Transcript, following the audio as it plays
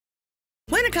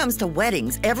When it comes to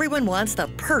weddings, everyone wants the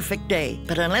perfect day.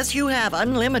 But unless you have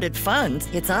unlimited funds,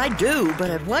 it's I do,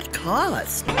 but at what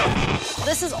cost?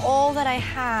 This is all that I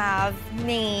have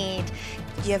made.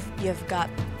 You've got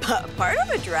part of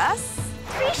a dress.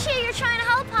 Appreciate you're trying to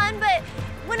help, hon, but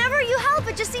whenever you help,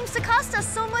 it just seems to cost us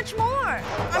so much more.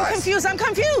 I'm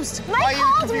confused. Mike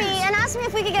called me and asked me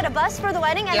if we could get a bus for the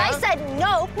wedding, and I said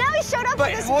no. Now he showed up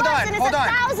with this bus, and it's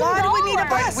 $1,000. Why do we need a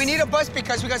bus? But we need a bus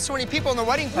because we got so many people in the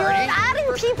wedding You're party. adding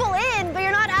people in, but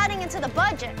you're not adding into the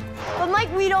budget. But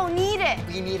Mike, we don't need it.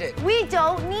 We need it. We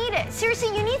don't need it.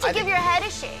 Seriously, you need to give your head a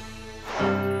shake.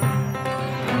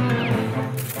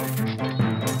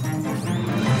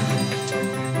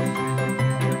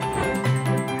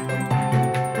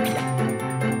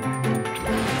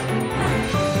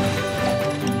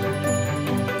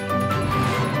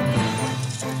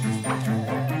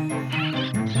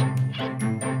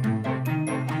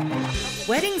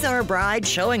 Weddings are a bride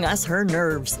showing us her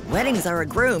nerves. Weddings are a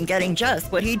groom getting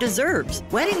just what he deserves.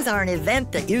 Weddings are an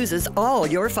event that uses all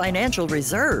your financial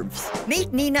reserves.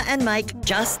 Meet Nina and Mike,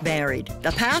 just married.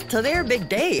 The path to their big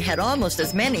day had almost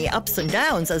as many ups and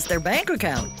downs as their bank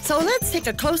account. So let's take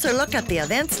a closer look at the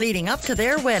events leading up to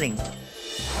their wedding.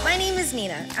 My name is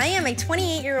Nina. I am a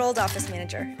 28-year-old office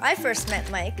manager. I first met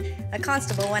Mike, a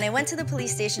constable, when I went to the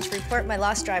police station to report my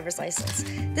lost driver's license.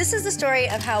 This is the story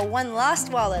of how one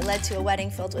lost wallet led to a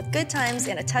wedding filled with good times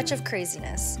and a touch of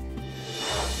craziness.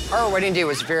 Our wedding day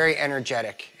was very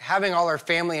energetic. Having all our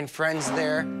family and friends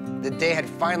there, the day had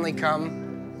finally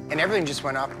come, and everything just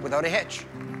went off without a hitch.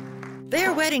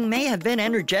 Their wedding may have been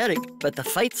energetic, but the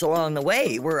fights along the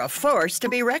way were a force to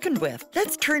be reckoned with.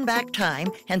 Let's turn back time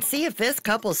and see if this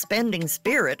couple's spending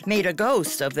spirit made a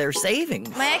ghost of their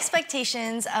savings. My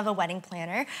expectations of a wedding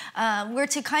planner were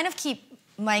to kind of keep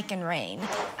Mike in rein.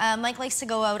 Mike likes to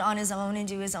go out on his own and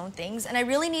do his own things, and I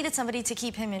really needed somebody to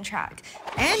keep him in track.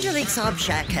 Angelique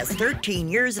Sobchak has 13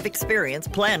 years of experience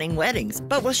planning weddings,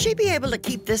 but will she be able to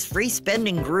keep this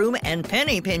free-spending groom and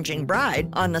penny-pinching bride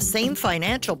on the same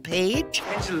financial page?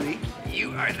 Angelique,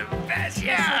 you are the best,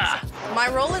 yeah! My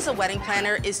role as a wedding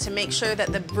planner is to make sure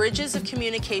that the bridges of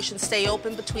communication stay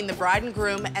open between the bride and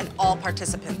groom and all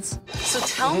participants. So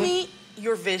tell me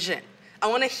your vision. I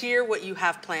want to hear what you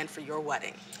have planned for your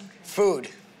wedding. Food.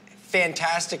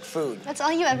 Fantastic food. That's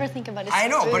all you ever think about is I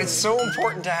know, food. but it's so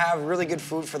important to have really good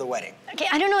food for the wedding. Okay,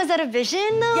 I don't know, is that a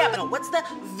vision, though? Yeah, but what's the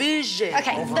vision?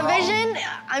 Okay, overall? The vision,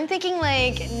 I'm thinking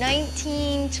like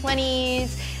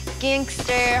 1920s,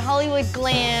 gangster, Hollywood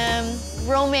glam,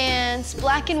 romance,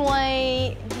 black and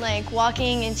white, like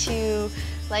walking into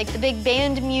like the big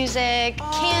band music,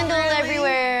 candle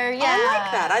everywhere, yeah. I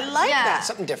like that, I like that.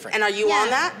 Something different. And are you on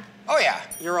that? Oh, yeah.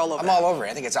 You're all over I'm all over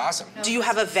it. I think it's awesome. Do you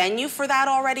have a venue for that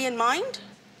already in mind?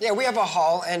 Yeah, we have a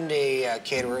hall and a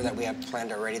caterer that we have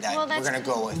planned already that Well, we're going to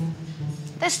go with.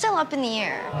 That's still up in the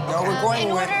air. No,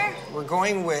 in we're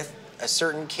going with a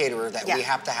certain caterer that we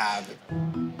have to have.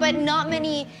 But not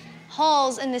many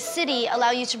halls in the city allow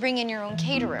you to bring in your own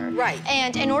caterer. Right.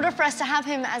 And in order for us to have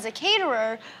him as a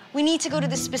caterer, we need to go to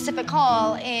this specific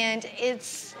hall, and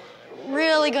it's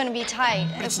really going to be tight.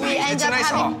 It's if we nice. end It's a up nice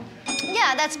having, hall.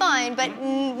 Yeah, that's fine, but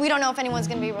we don't know if anyone's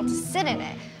going to be able to sit in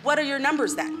it. What are your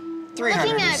numbers then? 300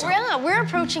 Looking or at, so. we're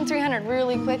approaching 300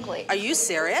 really quickly. Are you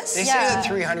serious? They say that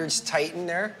 300's tight in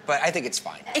there, but I think it's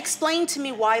fine. Explain to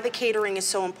me why the catering is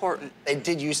so important. I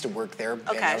did used to work there, and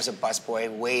Okay. I was a busboy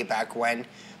way back when.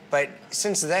 But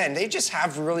since then, they just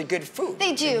have really good food.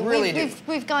 They do. They really do.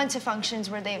 We've gone to functions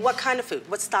where they've... What kind of food?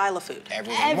 What style of food?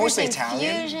 Everything. Mostly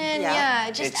Italian. Fusion, Yeah.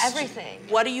 just It's- everything.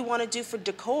 What do you want to do for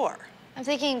decor? I'm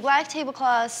thinking black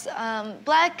tablecloths,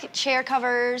 black chair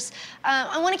covers.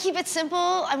 I want to keep it simple.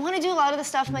 I want to do a lot of the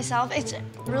stuff myself. It's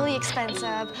really expensive.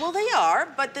 Well, they are,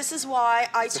 but this is why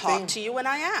I the talk thing. to you when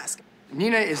I ask.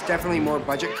 Nina is definitely more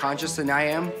budget conscious than I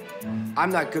am.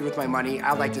 I'm not good with my money.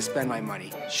 I like to spend my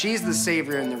money. She's the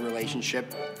savior in the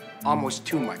relationship. Almost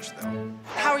too much, though.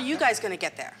 How are you guys going to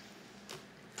get there?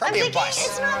 Probably I'm a thinking bus.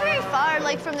 it's not very far,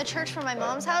 like from the church from my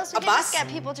mom's house. We A can bus? just get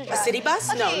people to drive. A city bus?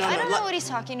 Okay, No. I don't know what he's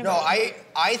talking No, about.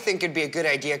 I think it'd be a good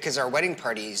idea because our wedding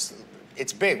parties,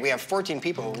 it's big. We have 14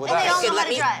 people with And they us. don't know let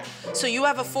how to drive. So you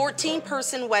have a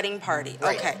 14-person wedding party.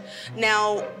 Right. Okay.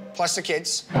 Now, Plus the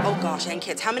kids. oh gosh, and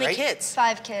kids. How many Right. kids?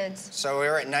 5 kids. So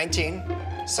we're at 19.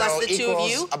 So Plus the two of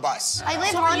equals you? a bus. I live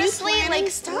So are you honestly planning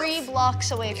like stuff? 3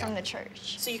 blocks away from the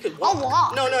church. So you could I'll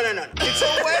walk. walk. No. It's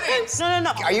a wedding.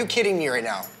 No. Are you kidding me right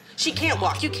now? She can't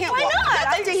walk. You can't Why walk. not?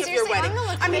 That's the day of your Seriously, I'm wedding.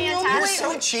 gonna look I mean, You're fantastic.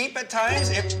 so cheap at times,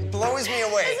 it blows me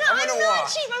away. I'm I'm gonna not walk.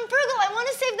 cheap. I'm frugal. I want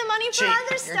to save the money for Cheap. other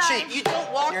You're stuff. cheap. You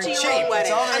don't walk You're to your cheap. own That's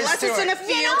wedding. all there is Unless to it's in it. a field,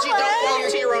 You know you don't what?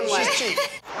 walk to your own wedding. She's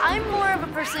cheap. I'm more of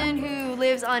a person who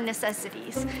lives on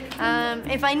necessities.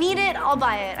 If I need it, I'll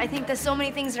buy it. I think there's so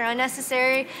many things that are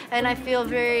unnecessary, and I feel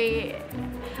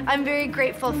I'm very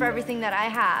grateful for everything that I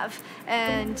have.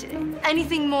 And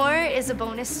anything more is a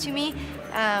bonus to me.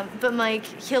 But Mike,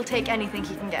 he'll take anything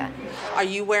he can get. Are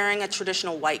you wearing a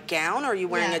traditional white gown, or are you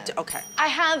wearing okay. I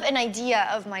have an idea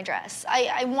of my dress.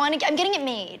 I'm getting it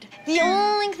made. The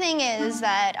only thing is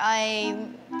that I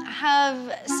have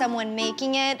someone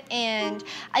making it, and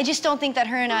I just don't think that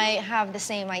her and I have the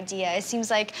same idea. It seems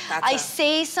like I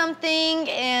say something,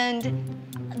 and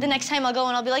the next time I'll go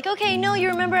and I'll be like, okay, no, you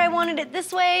remember I wanted it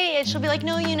this way? And she'll be like,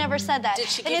 no, you never said that. Did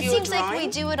she and give it you a seems like we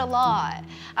do it a lot.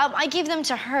 I gave them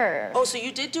to her. Oh, so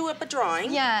you did do up a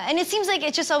drawing? Yeah, and it seems like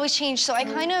it just always changed, so I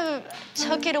kind of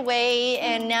took it away,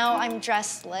 and now I'm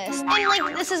dressless. And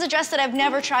like, this is a dress that I've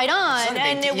never tried on,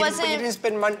 and it wasn't... You didn't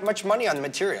spend much money on the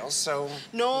materials, so...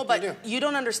 No, but you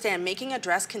don't understand. Making a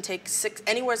dress can take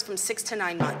anywhere from 6 to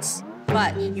 9 months.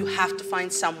 But you have to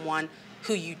find someone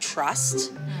who you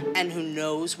trust and who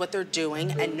knows what they're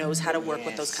doing and knows how to work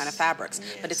with those kind of fabrics.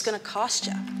 But it's gonna cost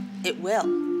you. It will.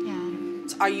 Yeah.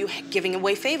 So are you giving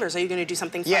away favors? Are you gonna do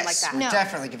something fun like that? No,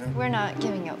 definitely giving. We're not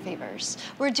giving out favors.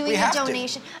 We're doing a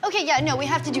donation. Okay, yeah, no, we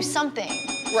have to do something.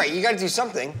 Right, you gotta do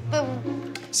something. But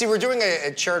see, we're doing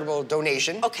a charitable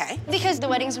donation. Okay. because the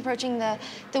wedding's approaching the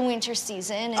winter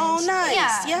season. And Oh,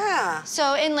 nice. Yeah.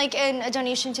 So, and a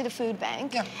donation to the food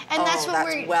bank. Yeah. And that's what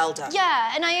that's well done.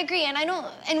 Yeah, and I agree. And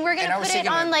we're gonna put it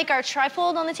on like our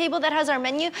trifold on the table that has our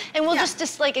menu, and we'll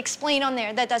just like explain on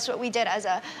there that that's what we did as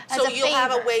a So you'll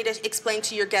have a favor. way to explain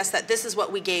to your guests that this is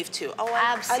what we gave to. Oh,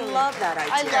 Absolutely. I love that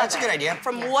idea. I love That's a good idea.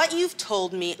 From what you've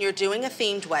told me, you're doing a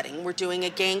themed wedding. We're doing a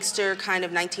gangster kind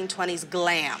of 1920s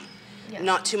glam. Yeah.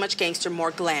 Not too much gangster,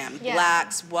 more glam. Yeah.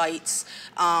 Blacks, whites,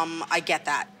 I get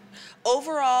that.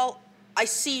 Overall, I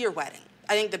see your wedding.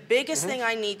 I think the biggest thing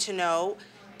I need to know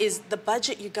is the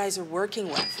budget you guys are working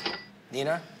with.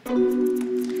 Nina?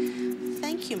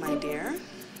 Thank you, my dear.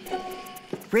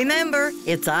 Remember,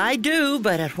 it's I do,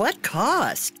 but at what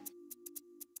cost?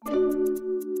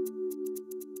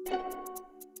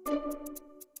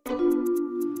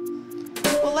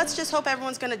 Well, let's just hope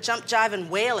everyone's gonna jump, jive, and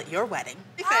wail at your wedding.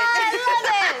 I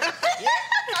love it!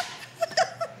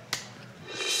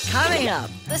 Coming up.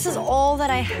 This is all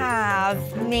that I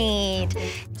have made.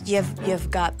 You've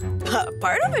got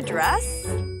part of a dress?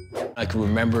 I can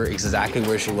remember exactly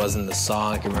where she was in the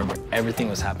song. I can remember everything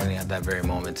was happening at that very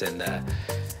moment, and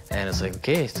it's like,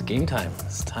 okay, it's game time.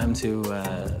 It's time to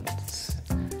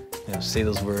say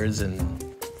those words, and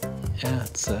yeah,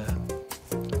 it's a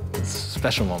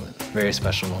special moment, very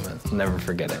special moment. I'll never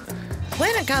forget it.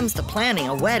 When it comes to planning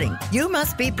a wedding, you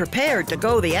must be prepared to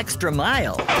go the extra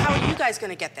mile. How are you guys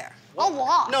gonna get there? I'll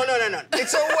walk. No.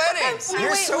 It's a wedding.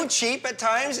 You're so cheap at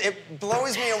times, it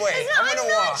blows me away. I'm gonna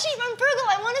not walk. cheap, I'm frugal.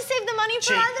 I want to save the money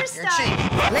for other stuff.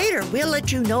 Cheap. Later, we'll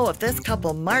let you know if this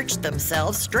couple marched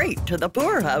themselves straight to the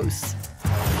poorhouse.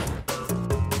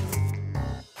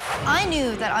 I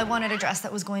knew that I wanted a dress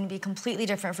that was going to be completely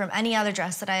different from any other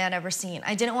dress that I had ever seen.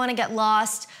 I didn't want to get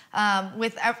lost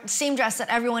with the same dress that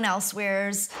everyone else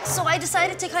wears. So I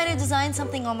decided to kind of design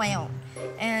something on my own.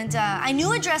 And I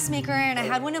knew a dressmaker, and I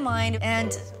had one in mind,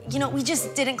 and we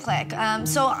just didn't click.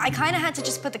 So I kind of had to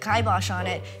just put the kibosh on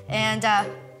it, and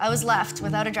I was left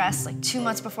without a dress like 2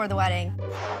 months before the wedding.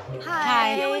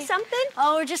 Hi. There was something?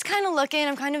 Oh, we're just kind of looking.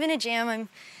 I'm kind of in a jam.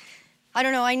 I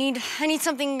don't know. I need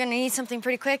something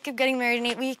pretty quick. I'm getting married in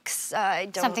 8 weeks. I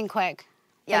don't. Something quick.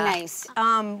 Yeah. But nice.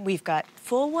 We've got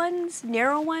full ones,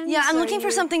 narrow ones. Yeah, I'm looking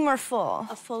for something more full.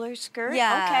 A fuller skirt?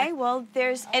 Yeah. Okay, well,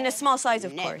 and a small size,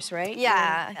 of course, right?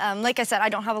 Yeah. Like I said, I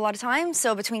don't have a lot of time,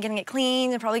 so between getting it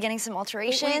cleaned and probably getting some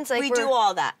alterations, We do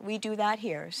all that. We do that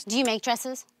here. Do you make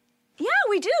dresses? Yeah,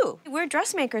 we do. We're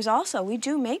dressmakers also. We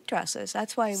do make dresses.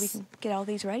 That's why we can get all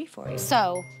these ready for you.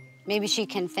 So, maybe she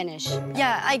can finish.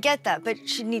 Yeah, I get that, but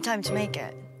she'd need time to make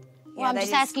it. Well, I'm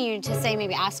just asking you to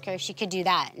maybe ask her if she could do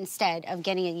that instead of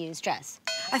getting a used dress.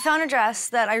 I found a dress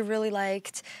that I really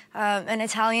liked, an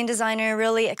Italian designer,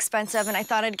 really expensive, and I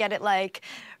thought I'd get it like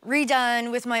redone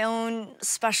with my own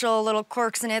special little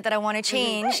quirks in it that I want to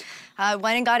change.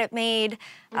 Went and got it made.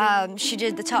 She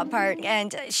did the top part,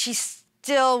 and she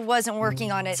still wasn't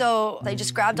working on it. So I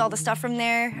just grabbed all the stuff from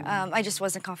there. I just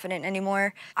wasn't confident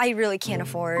anymore. I really can't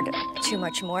afford too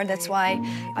much more. That's why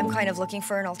I'm kind of looking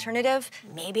for an alternative.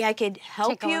 Maybe I could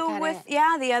help Take a look you at with,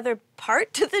 it. the other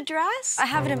part to the dress. I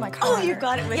have it in my car. Oh, you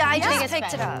got it with Yeah, I you. just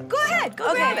picked it up. Go ahead,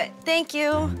 go grab it. Thank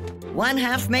you. One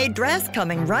half-made dress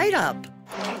coming right up.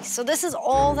 Okay, so this is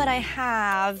all that I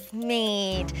have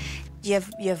made.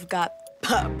 You've got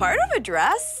Part of a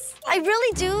dress? I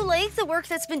really do like the work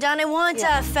that's been done. I want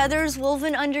feathers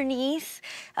woven underneath,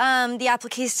 the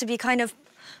appliques to be kind of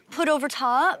put over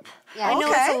top. Yeah. I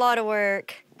know it's a lot of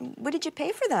work. What did you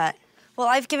pay for that? Well,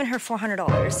 I've given her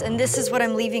 $400, and this is what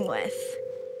I'm leaving with.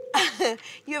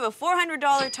 You have a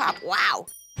 $400 top. Wow.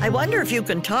 I wonder if you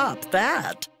can top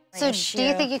that. So do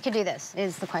you think you could do this,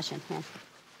 is the question. Yeah.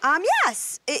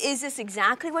 Yes. Is this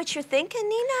exactly what you're thinking,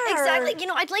 Nina? Exactly. You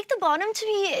know, I'd like the bottom to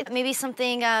be maybe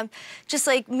something just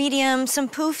like medium, some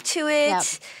poof to it. Yep.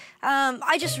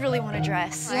 I just really want a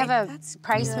dress. Do you have a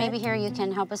price maybe here you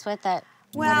can help us with that?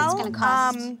 What it's gonna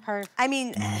cost her? I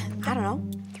mean, I don't know,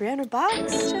 $300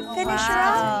 to finish her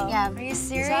up? Yeah. Are you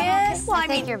serious? Okay? Well, I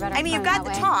think you're better. I mean, you've got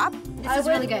the top. This is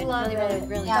really good.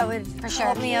 Really That would for sure.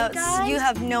 help me out. You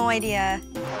have no idea.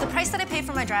 The price that I paid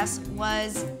for my dress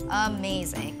was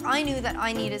amazing. I knew that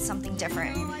I needed something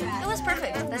different. It was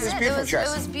perfect. That's it. Beautiful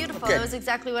dress. It was beautiful. Good. It was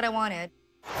exactly what I wanted.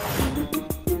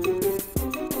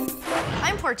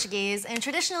 I'm Portuguese, and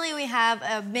traditionally we have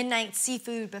a midnight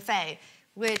seafood buffet,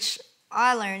 which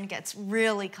I learned gets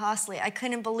really costly. I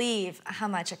couldn't believe how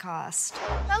much it cost.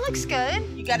 That looks good.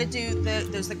 You gotta do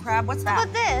there's the crab. What's How that?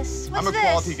 about this? What's I'm a this?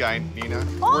 quality guy, Nina.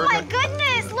 Oh my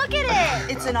goodness, look at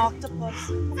it. It's an octopus.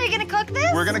 Are you gonna cook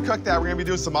this? We're gonna cook that. We're gonna be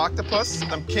doing some octopus,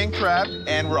 some king crab,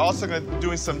 and we're also gonna be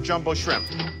doing some jumbo shrimp.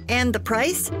 And the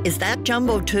price? Is that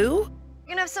jumbo too? You're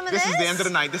gonna have some of this? This is the end of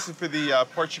the night. This is for the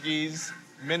Portuguese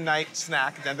midnight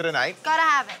snack at the end of the night. Gotta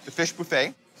have it. The fish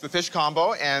buffet, the fish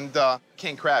combo, and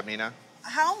king crab, Nina.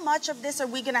 How much of this are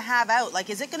we gonna have out? Like,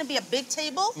 is it gonna be a big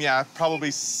table? Yeah, probably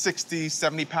 60,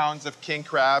 70 pounds of king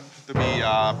crab. There'll be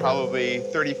probably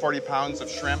 30, 40 pounds of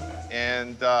shrimp,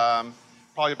 and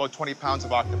probably about 20 pounds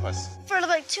of octopus. For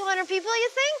like 200 people, you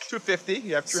think? 250,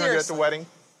 you have 300 at the wedding.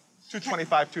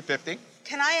 225, 250.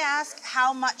 Can I ask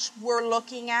how much we're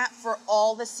looking at for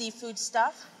all the seafood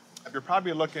stuff? You're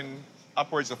probably looking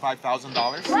upwards of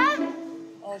 $5,000.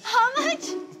 What? How much?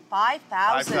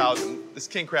 5,000. 5,000. This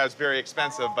king crab is very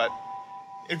expensive, but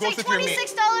it goes It's with like your meal.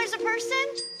 $26 a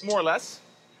person? More or less.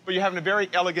 But you're having a very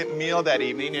elegant meal that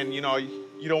evening, and you know,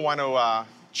 you don't want to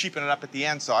cheapen it up at the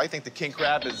end, so I think the king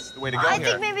crab is the way to go I here.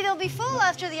 think maybe they'll be full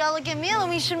after the elegant meal, and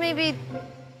we should maybe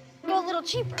go a little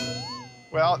cheaper.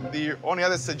 Well, the only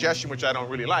other suggestion, which I don't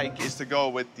really like, is to go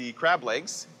with the crab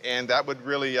legs, and that would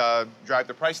really drive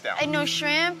the price down. And no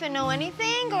shrimp and no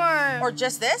anything, Or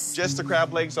just this? Just the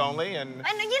crab legs only, and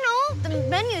you know, the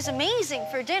menu's amazing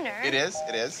for dinner. it is,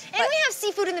 it is. And we have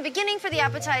seafood in the beginning for the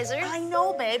appetizers. I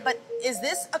know, babe, but is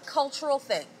this a cultural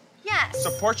thing? Yes. It's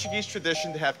a Portuguese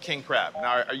tradition to have king crab.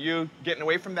 Now, are you getting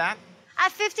away from that?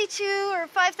 At 52 or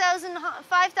 5,000,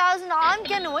 I'm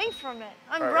getting away from it.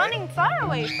 I'm All right. running far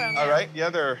away from it. All right, the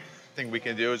other thing we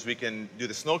can do is we can do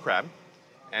the snow crab,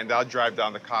 and that'll drive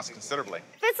down the cost considerably.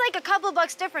 If it's like a couple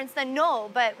bucks difference, then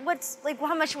no, but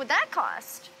how much would that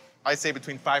cost? I'd say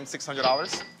between $500 and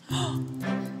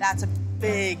 $600. That's a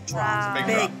big drop.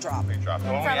 Big drop. Big drop. It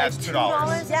only that adds like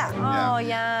 $2. Yeah. Oh,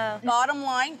 yeah. Bottom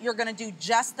line, you're gonna do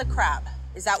just the crab.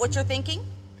 Is that what you're thinking?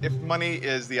 If money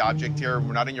is the object here,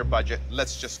 we're not in your budget,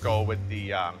 let's just go with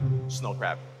the snow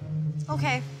crab.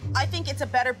 Okay. I think it's a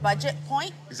better budget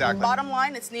point. Exactly. Bottom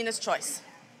line, it's Nina's choice.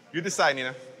 You decide,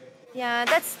 Nina. Yeah,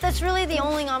 that's really the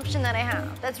only option that I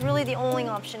have. That's really the only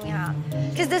option we have.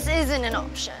 Because this isn't an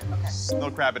option. Snow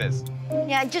crab it is.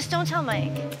 Yeah, just don't tell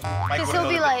Mike. Because wouldn't he'll know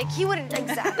be the like, he wouldn't,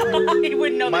 exactly. He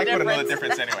wouldn't know Mike the wouldn't difference. know the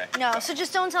difference anyway. No, so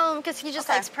just don't tell him because he just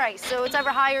likes price. So it's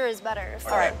ever higher is better. So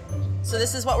All right. So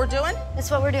this is what we're doing? that's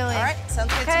what we're doing. All right,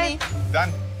 sounds good Okay. to me.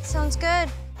 Done. Sounds good.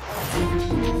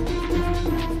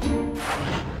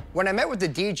 When I met with the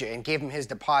DJ and gave him his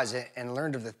deposit and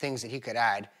learned of the things that he could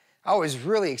add, I was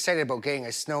really excited about getting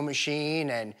a snow machine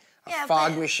and a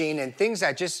fog machine and things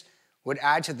that just would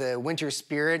add to the winter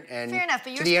spirit and Fair enough,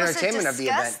 but to you're the supposed to entertainment of the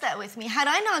discuss event. that with me. Had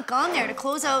I not gone there to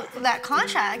close out that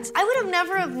contract, I would have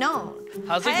never have known.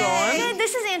 How's it Hey, going?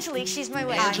 this is Angelique. She's my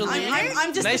wife. Angelique.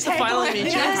 I'm just Nice the to finally meet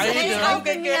you. Yes, How you thanks. doing? Oh,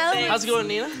 good, thanks. How's it going,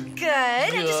 Nina? Good. I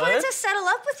just wanted Good. to settle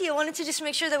up with you. I wanted to just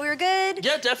make sure that we were good.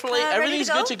 Yeah, definitely. Ready Everything's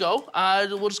to go? good to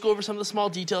go. We'll just go over some of the small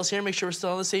details here, make sure we're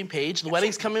still on the same page. The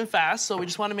wedding's coming fast, so we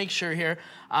just want to make sure here.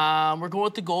 We're going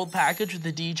with the gold package with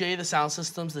the DJ, the sound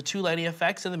systems, the 2 lighting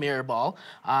effects, and the mirror ball.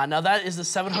 Now that is the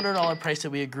 $700 price that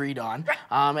we agreed on.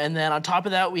 And then on top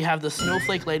of that, we have the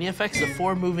snowflake lighting effects, the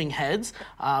 4 moving heads,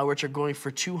 which are going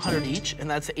for $200 each, and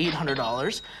that's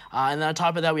 $800. And then on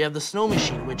top of that, we have the snow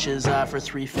machine, which is for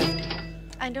 $350.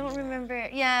 I don't remember.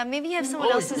 Yeah, maybe you have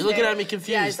someone else's You're looking there. at me confused.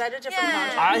 Yeah, is that a different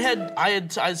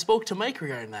contract? I spoke to Mike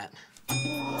regarding that.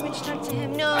 Did you talk to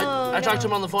him? No. I talked to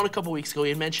him on the phone a couple weeks ago. He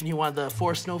had mentioned he wanted the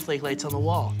 4 snowflake lights on the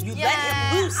wall. You let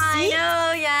him loose, I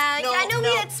know, yeah. No, I know no.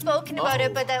 we had spoken about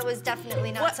it, but that was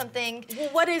definitely not something. Well,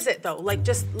 what is it, though? Like,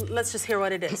 let's just hear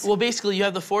what it is. Well, basically, you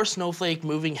have the 4 snowflake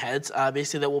moving heads,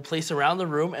 basically, that will place around the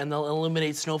room, and they'll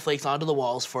illuminate snowflakes onto the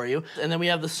walls for you. And then we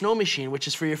have the snow machine, which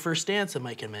is for your first dance that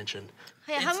Mike had mentioned.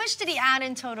 Yeah, how much did he add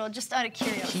in total, just out of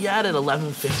curiosity? He added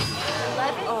 $11.50.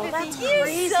 Oh, that's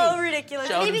crazy. So ridiculous.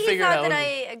 Joe Maybe he figured thought out. that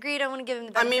I agreed I want to give him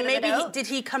the I benefit mean, of maybe the doubt. did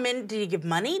he come in? Did he give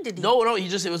money? Did he? No,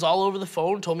 it was all over the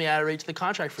phone. Told me I add it right to the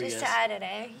contract for Just you to guys. add it,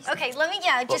 eh? Okay,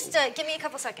 just give me a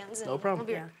couple seconds. And No problem.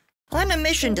 We'll be right. On a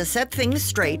mission to set things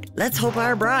straight, let's hope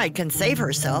our bride can save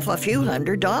herself a few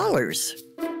 $100s.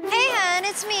 Hey, hon,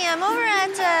 it's me. I'm over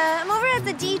at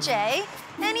the DJ,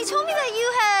 and he told me that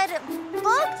you had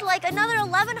booked like another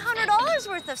 $1,100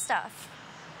 worth of stuff.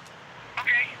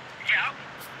 Okay, yeah.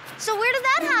 So where did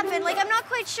that happen? Like, I'm not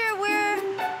quite sure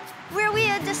where we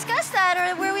had discussed that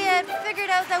or where we had figured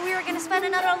out that we were going to spend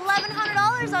another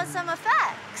 $1,100 on some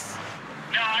effects.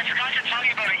 No, I forgot to tell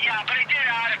you about it. Yeah, but I did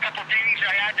add a couple things.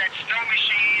 I had that snow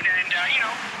machine and,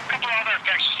 a couple other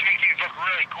effects just to make things look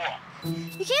really cool.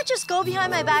 You can't just go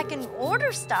behind my back and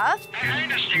order stuff. I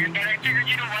understand, but I figured,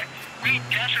 you know what? We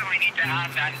definitely need to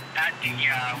have that at the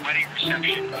wedding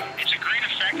reception. It's a great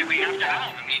effect that we have to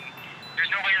have. I mean, there's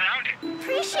no way around it.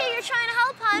 Appreciate you're trying to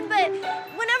help, hon, but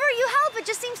whenever you help, it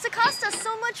just seems to cost us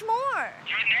so much more.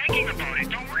 You're nagging about it.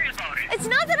 Don't worry about it. It's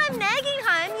not that I'm nagging,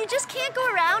 hon. You just can't go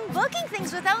around booking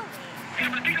things without me. Yeah,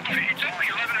 but think about it. It's only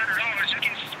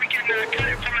 $1,100. We can cut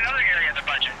it from another area of the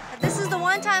budget. This is the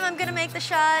one time I'm gonna make the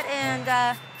shot, and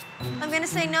I'm gonna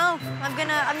say no. I'm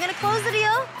gonna close the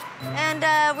deal, and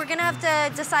we're gonna have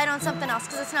to decide on something else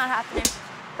because it's not happening.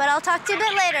 But I'll talk to you a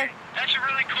bit later. That's a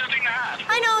really cool thing to have.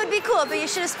 I know it'd be cool, but you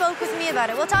should have spoke with me about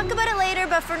it. We'll talk about it later,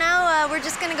 but for now, we're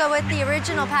just gonna go with the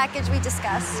original package we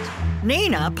discussed.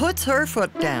 Nina puts her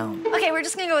foot down. Okay, we're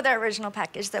just gonna go with our original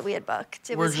package that we had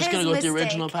booked. It We're was just his gonna go with the mistake.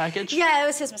 original package? Yeah, it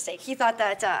was his mistake. He thought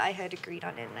that I had agreed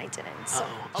on it and I didn't. So.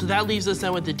 So that leaves us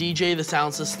then with the DJ, the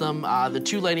sound system, the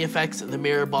 2 lighting effects, the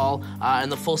mirror ball,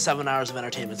 and the full 7 hours of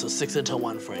entertainment. So 6 until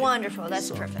 1 for you. Wonderful, that's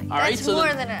perfect. All right, That's so more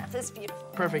then- than enough. That's beautiful.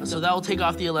 Perfect. So that will take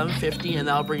off the $11.50, and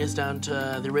that'll bring us down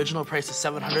to the original price of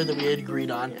 $700 that we had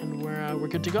agreed on, and we're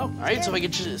good to go. All right. So if I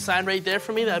get you signed right there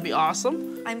for me, that'd be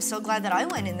awesome. I'm so glad that I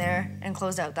went in there and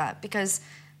closed out that because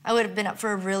I would have been up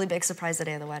for a really big surprise the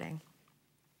day of the wedding.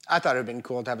 I thought it would have been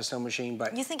cool to have a snow machine,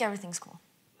 but You think everything's cool?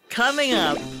 Coming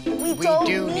up. we don't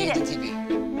do need need the it.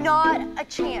 TV. Not a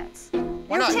chance. Why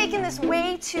You're not? taking this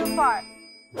way too far.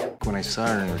 When I saw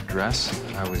her in her dress,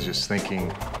 I was just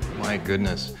thinking, my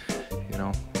goodness,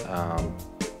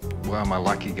 well, I'm a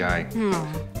lucky guy.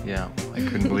 Yeah, I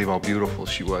couldn't believe how beautiful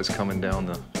she was coming down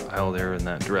the aisle there in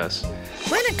that dress.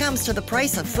 When it comes to the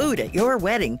price of food at your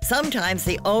wedding, sometimes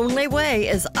the only way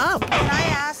is up. Can I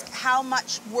ask how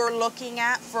much we're looking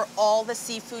at for all the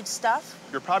seafood stuff?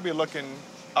 You're probably looking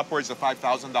upwards of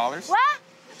 $5,000. What?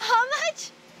 How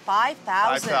much?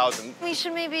 5,000. 5,000. We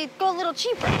should maybe go a little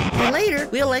cheaper. Later,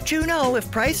 we'll let you know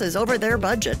if prices over their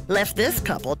budget left this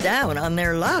couple down on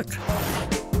their luck.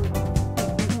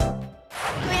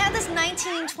 We had this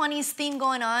 1920s theme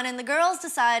going on, and the girls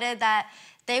decided that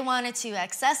they wanted to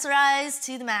accessorize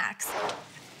to the max.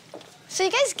 So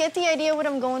you guys get the idea what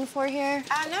I'm going for here?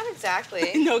 Not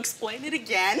exactly. No, explain it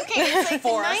again. Okay, it's like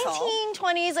For the us all.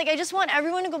 1920s. Like, I just want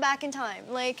everyone to go back in time.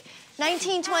 Like,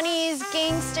 1920s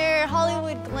gangster,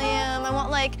 Hollywood glam. I want,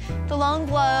 like, the long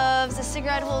gloves, the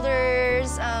cigarette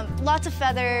holders, lots of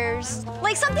feathers.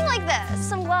 Like, something like this,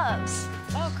 some gloves.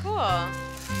 Oh,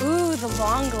 cool. Ooh, the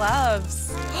long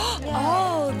gloves.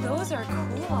 Oh, those are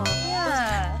cool.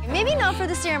 Yeah. Maybe not for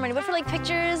the ceremony, but for, like,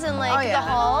 pictures and, like, the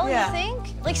hall, you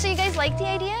think? Like, so you guys like the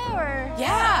idea, or?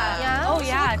 Yeah. Yeah? Oh,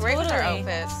 yeah, great with our totally.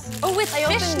 outfits. Oh, with I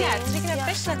opened fishnets. these. We can have Yeah.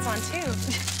 fishnets on,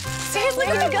 too. Look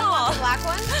at the cool. black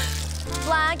one?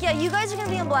 Black, yeah, you guys are gonna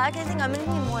be in black. I think I'm gonna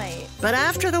be in white. But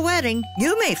after the wedding,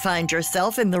 you may find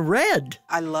yourself in the red.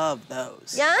 I love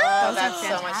those. Yeah? Oh, that's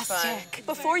so much fun.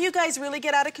 Before you guys really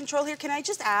get out of control here, can I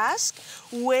just ask,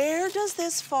 where does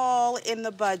this fall in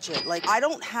the budget? Like, I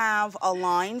don't have a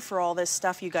line for all this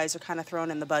stuff you guys are kind of throwing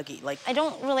in the buggy. Like, I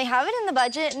don't really have it in the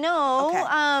budget, no. Okay.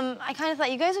 I kind of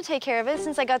thought you guys would take care of it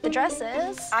since I got the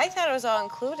dresses. I thought it was all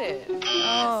included.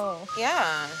 Oh.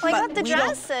 Yeah. Well, I But got the we don't-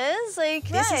 dresses, like,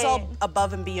 this is right. all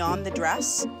above and beyond the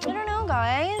dress. I don't know,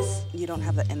 guys. You don't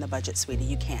have that in the budget, sweetie.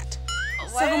 You can't.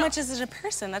 So how much is it a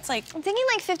person? That's like... I'm thinking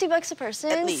like $50 a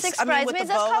person. At least. 6 I mean, with bridesmaids,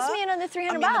 the that's boa, cost me another $300.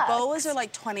 I mean, the boas are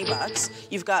like $20.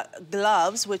 You've got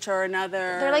gloves, which are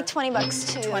another... They're like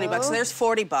 $20 too. $20. So there's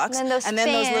 $40. And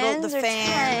then those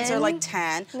fans are like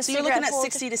 10. The So you're looking at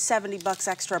cigarette $60 to $70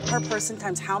 extra per person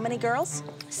times how many girls?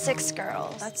 6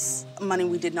 girls. That's money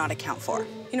we did not account for.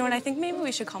 You know what? I think maybe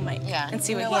we should call Mike and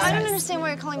see what he Well, says. I don't understand why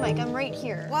you're calling Mike. I'm right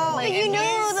here. Well, like, you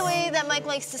know the way that Mike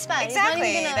likes to spend. Exactly.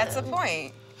 He's not even gonna... That's the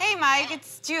point. Hey, Mike,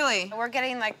 it's Julie. We're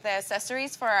getting like the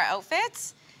accessories for our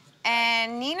outfits,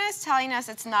 and Nina's telling us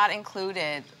it's not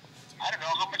included. I don't know,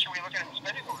 how much are we looking at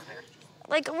spending over there?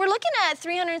 Like, we're looking at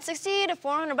 $360 to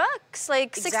 $400.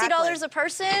 Like, $60 a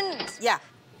person. Yeah.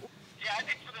 Yeah, I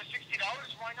think for the $60,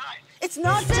 why not? It's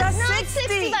not It's just not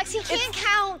 60. $60. He can't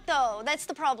count, though. That's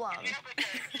the problem.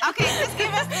 Okay, just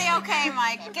give us the okay,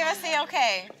 Mike. Give us the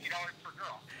okay. $60 per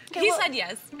girl. Okay, he said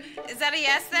yes. Is that a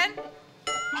yes, then?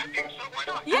 I think so, why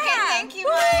not? Yeah. Okay, thank you,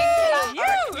 Mike.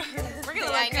 We're gonna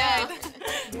look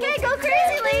good. Okay, go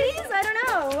crazy, ladies. I don't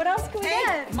know. What else can we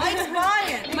get? Mike's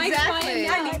buying.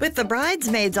 Exactly. With the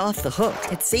bridesmaids off the hook,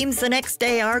 it seems the next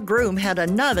day our groom had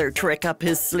another trick up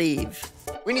his sleeve.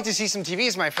 We need to see some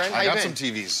TVs, my friend. How I you got been? some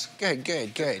TVs. Good,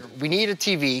 good, good. We need a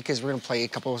TV because we're gonna play a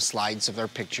couple of slides of our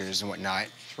pictures and whatnot,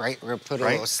 right? We're gonna put a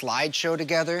little slideshow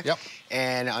together. Yep.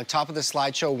 And on top of the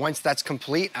slideshow, once that's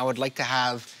complete, I would like to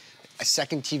have a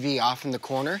second TV off in the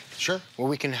corner. Sure. Where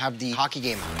we can have the hockey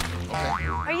game on.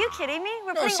 Are you kidding me?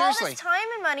 We're No, putting all seriously. this time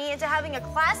and money into having a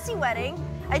classy wedding,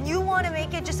 and you want to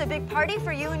make it just a big party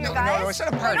for you and your No, guys? no, it's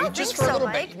not a party, I don't just think for a so, little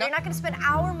Mike. bit. No. You're not going to spend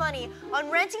our money on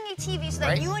renting a TV so that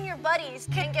Right. you and your buddies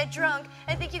can get drunk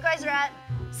and think you guys are at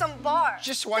some bar.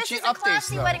 Just watch this the is a updates,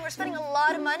 classy though. wedding. We're spending a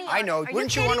lot of money on I know. it. Are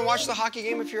Wouldn't you want to kidding watch me? the hockey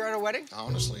game if you're at a wedding?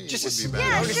 Honestly, Just it to would be see-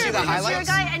 better. Yeah, to sure, see the because you're a highlights?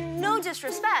 guy, and no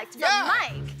disrespect, but Yeah.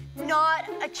 Mike, not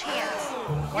a chance.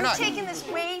 You're not? taking this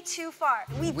way too far.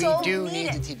 We We don't do need need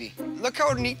it. the TV. Look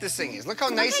how neat this thing is. Look how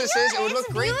nice Okay, this yeah, is. It would look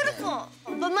it's great there. beautiful.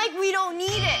 But Mike, we don't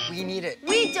need it. We need it.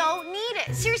 We don't need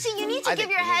it. Seriously, you need to I give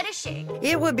think your we need head a shake.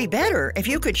 It would be better if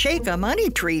you could shake a money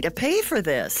tree to pay for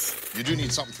this. You do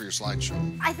need something for your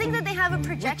slideshow. I think that they have a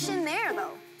projection there,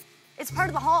 though. It's part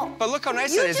of the hall. But look how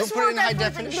nice You that is. We'll just put it want in that high for the-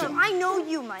 definition. No, I know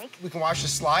you, Mike. We can watch the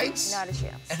slides. Not a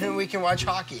chance. And then we can watch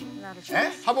hockey. Not a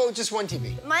chance. How about just one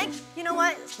TV? Mike, you know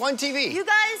what? One TV. You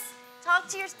guys talk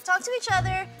to each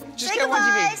other. Just say get one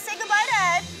goodbye. TV. Say goodbye to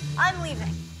Ed. I'm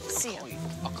leaving. See you.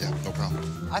 Yeah, no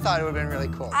problem. I thought it would have been really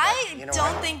cool. but I you know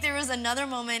don't what? think there was another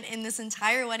moment in this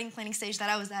entire wedding planning stage that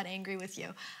I was that angry with you.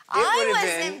 would've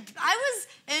I was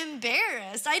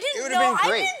embarrassed. I It didn't would know. have been I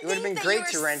great. didn't It would have been think that great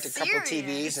you to were rent a couple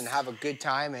serious. TVs and have a good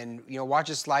time and watch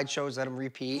the slideshows, let them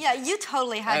repeat. Yeah, you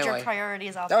totally had your Anyway,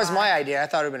 priorities off. That was my idea. I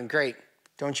thought it would have been great.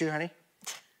 Don't you, honey?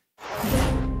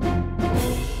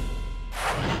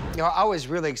 You know, I was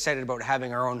really excited about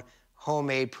having our own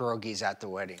homemade pierogies at the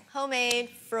wedding. Homemade,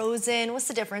 frozen. What's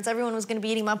the difference? Everyone was going to be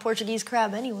eating my Portuguese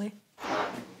crab anyway.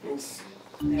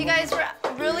 You guys were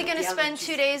really gonna spend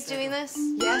 2 days doing this?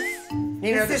 Yes.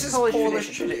 You know, this is Polish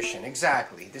tradition.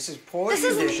 Exactly. This is Polish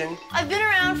tradition. I've been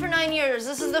around for 9 years.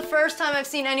 This is the first time I've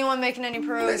seen anyone making any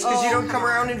pierogies. That's because you don't come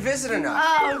around and visit enough.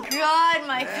 Oh God,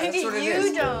 Mike, maybe That's what it you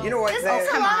is. don't. You know what? This The,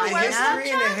 is a lot of the work. history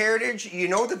and the heritage, you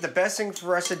know that the best thing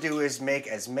for us to do is make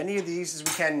as many of these as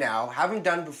we can now. Have them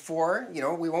done before, you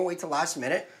know, we won't wait till last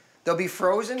minute. They'll be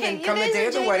frozen Okay, and you come the guys day are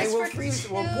of the doing wedding, this we'll for freeze,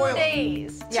 we'll 2 boil them.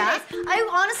 days. 2 Yeah? days. I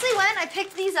honestly went, I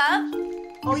picked these up.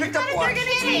 Oh, you picked up one. They're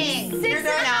gonna take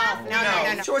 6.5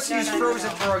 minutes. Show us these frozen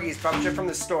pierogies, Babcia, from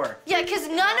the store. Yeah, because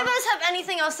none of us have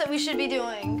anything else that we should be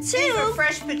doing. These are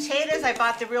fresh potatoes. I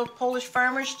bought the real Polish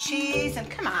farmer's cheese, and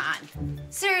come on.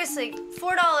 Seriously,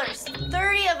 $4,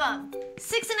 30 of them,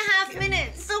 6.5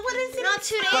 minutes. So what is it? Not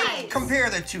 2 But days.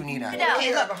 compare the two, Nina. No.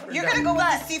 Okay, look, you're gonna go with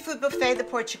the seafood buffet, the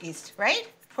Portuguese, right?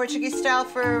 Portuguese style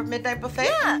for midnight buffet?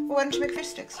 Yeah. Well, why don't you make fish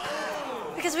sticks?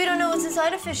 Because we don't know what's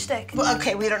inside a fish stick. Well,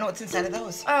 okay, we don't know what's inside of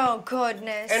those. Oh,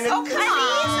 goodness. And Oh, it's come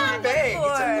a on. bag.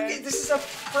 before. This is a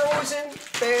frozen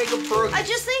bag of pierogies. I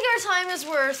just think our time is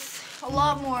worth a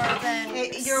lot more than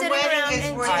Hey, your sitting around wedding is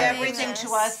and worth doing everything this.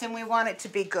 to us, and we want it to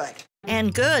be good.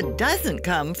 And good doesn't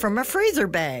come from a freezer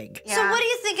bag. So what do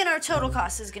you think our total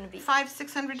cost is going to be?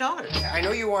 $500-600. I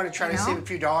know you want to try to save a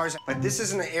few dollars, but this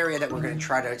isn't an area that we're going to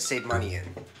try to save money in,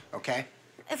 okay?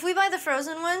 If we buy the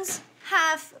frozen ones,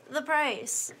 half the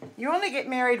price. You only get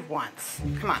married once.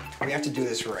 Come on. We have to do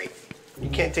this right. You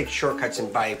can't take shortcuts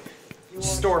and buy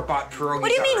store-bought pierogies. What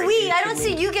do you mean already. we? I don't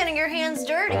see you getting your hands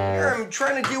dirty. Here, I'm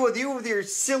trying to deal with you with your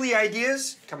silly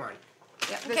ideas. Come on.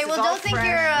 Okay, well, don't think you're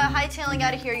hightailing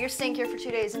out of here. You're staying here for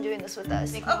 2 days and doing this with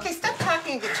us. Okay, stop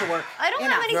talking and get to work. I don't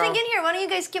have anything in here. Why don't you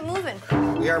guys get moving?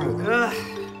 We are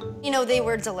moving. You know, they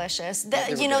were delicious.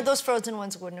 You know, those frozen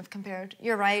ones wouldn't have compared.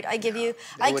 You're right. I give you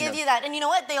that. And you know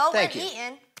what? They all weren't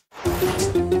eaten.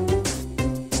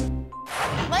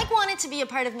 Mike wanted to be a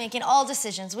part of making all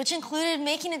decisions, which included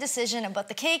making a decision about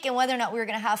the cake and whether or not we were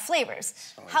going to have flavors.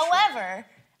 However,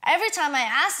 every time I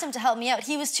asked him to help me out,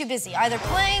 he was too busy, either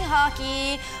playing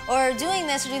hockey or doing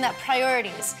this or doing that,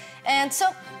 priorities. And so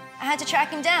I had to track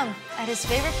him down at his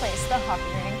favorite place, the hockey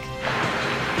rink.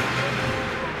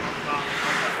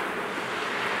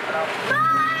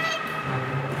 Mike!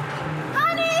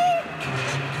 Honey!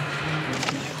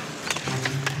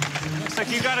 Looks like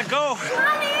you gotta go.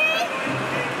 Honey!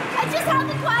 I just have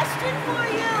a question for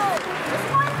you. Just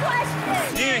one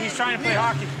question. Nina, he's trying to play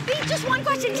hockey. Pete, just one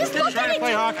question. Just look at trying to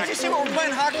play hockey. Did you see what we're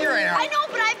playing hockey right now? I know,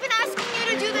 but I've been asking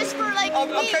you to do this for like I'll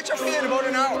catch up with you in about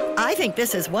an hour. I think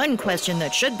this is one question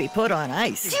that should be put on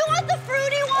ice. Do you want the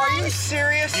fruity one? Are you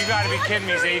serious? You gotta be kidding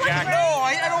me, Zajac. No,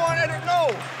 I don't want to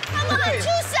know. Come on, 2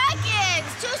 seconds.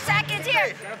 2 seconds.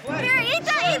 Here. Here, eat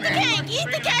the cake. Eat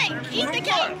the cake. Eat the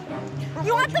cake.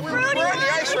 You want the fruity one?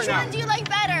 Which one do you like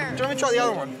better? Let me try the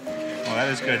other one. Oh, that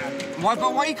is good. Why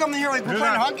are you coming here like we're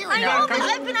playing hockey right now? I know, but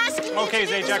I've been asking you Okay,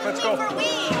 to do Zajac, this let's go. for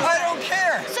weeks. I don't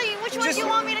care. So which one do you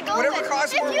want me to go whatever with?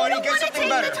 costs more money, get something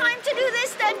better. If you don't want to take the time to do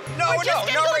this, then No, we're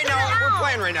just not right now. We're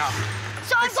playing right now.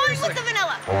 So I'm going with the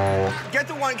vanilla.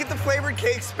 Get the flavored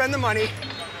cake, spend the money.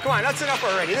 Come on, that's enough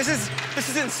already. This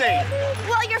is insane.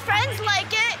 Well, your friends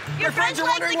like it. Your friends are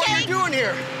like wondering the cake. what you're doing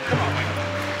here. Come on, Mike.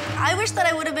 I wish that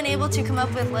I would have been able to come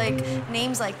up with like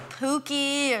names like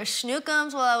Pookie or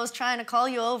Schnookums while I was trying to call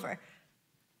you over.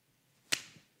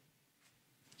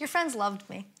 Your friends loved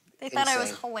me. They thought I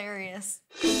was hilarious.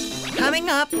 Coming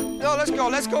up. No, let's go.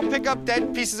 Let's go pick up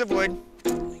dead pieces of wood.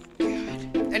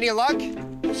 Any luck?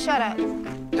 Shut up.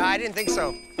 No, I didn't think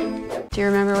so. Do you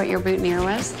remember what your boutonniere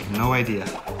was? No idea.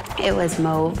 It was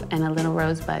mauve and a little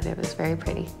rosebud. It was very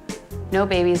pretty. No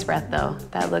baby's breath, though.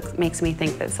 That makes me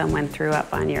think that someone threw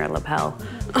up on your lapel.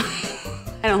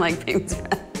 I don't like baby's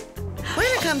breath. When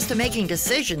it comes to making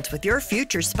decisions with your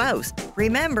future spouse,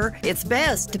 remember, it's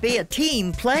best to be a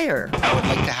team player. I would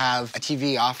like to have a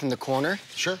TV off in the corner.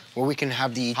 Sure. Where we can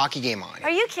have the hockey game on. Are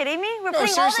you kidding me? We're No, putting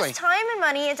all seriously. this time and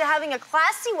money into having a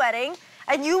classy wedding,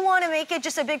 and you want to make it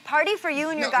just a big party for you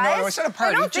and your guys? No, it's not a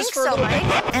party. I don't just think for so, a little bit.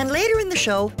 Mike. And later in the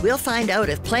show, we'll find out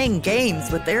if playing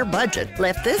games with their budget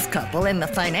left this couple in the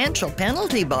financial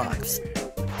penalty box.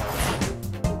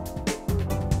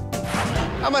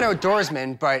 I'm an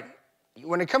outdoorsman, but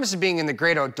when it comes to being in the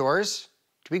great outdoors,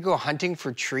 do we go hunting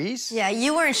for trees? Yeah,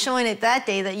 you weren't showing it that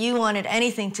day that you wanted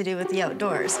anything to do with the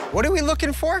outdoors. What are we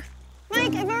looking for?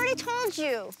 Mike, I've already told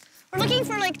you. We're looking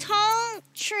for like tall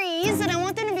trees, and I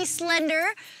want them to be slender.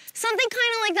 Something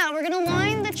kind of like that. We're gonna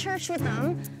line the church with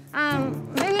them.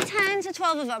 Maybe 10 to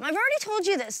 12 of them. I've already told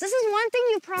you this. This is one thing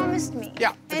you promised me.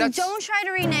 Yeah, but and don't try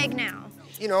to renege now.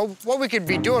 You know, what we could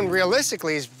be doing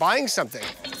realistically is buying something.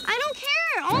 I don't care.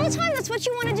 All the time, that's what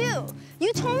you want to do.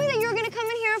 You told me that you were going to come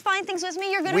in here and find things with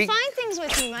me. You're going to find things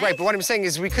with me, Mike. Right, but what I'm saying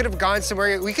is we could have gone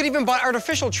somewhere. We could even buy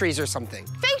artificial trees or something.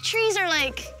 Fake trees are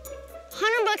like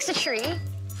 $100 a tree. And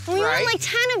we want like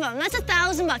 10 of them. That's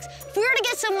 $1,000. If we were to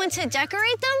get someone to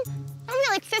decorate them, that would be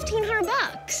like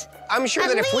 $1,500. I'm sure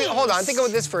that if we, hold on, think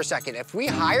about this for a second. If we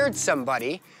hired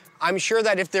somebody, I'm sure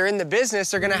that if they're in the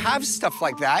business, they're gonna have stuff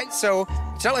like that. So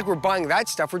it's not like we're buying that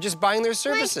stuff, we're just buying their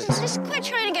services. Mike, just quit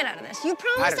trying to get out of this. You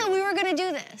promised that we were gonna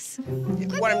do this. Quit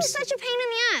being such a pain in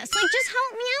the ass. Like, just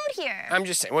help me out here. I'm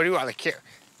just saying, what do you want, like here?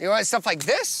 You want stuff like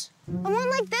this? I want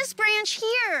like this branch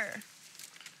here.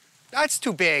 That's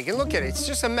too big, and look at it, it's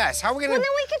just a mess. How are we gonna, Well, then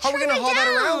we could how are we gonna trim it haul that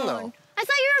around down. though? I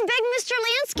thought you were a big Mr.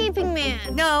 Landscaping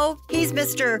man. No, he's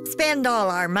Mr. Spend All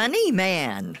Our Money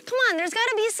man. Come on, there's got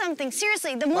to be something.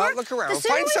 Seriously, the more, Well, look around. the We'll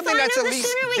sooner find we something find that's them, at the least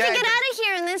sooner we can dead. get out of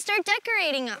here and then start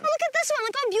decorating them. Oh, look at this one.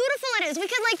 Look how beautiful it is. We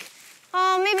could like,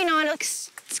 oh, maybe not.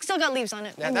 It's still got leaves on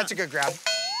it. Yeah, that's a good grab.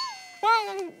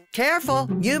 Well, Careful,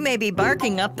 you may be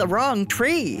barking up the wrong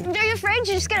tree. are you afraid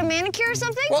you just get a manicure or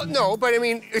something? Well, no, but I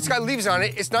mean, it's got leaves on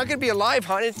it. It's not gonna be a live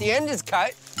hunt if the end is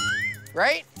cut,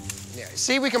 right? Yeah,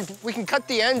 see, we can cut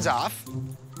the ends off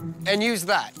and use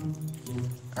that.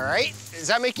 All right? Does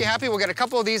that make you happy? We'll get a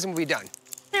couple of these and we'll be done.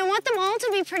 I want them all to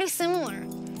be pretty similar.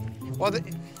 Well,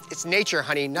 it's nature,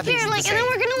 honey. Nothing's Here, like, the and same.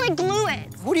 then we're gonna like glue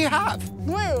it. Who do you have?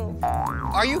 Glue.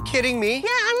 Are you kidding me? Yeah,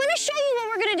 I'm gonna show you what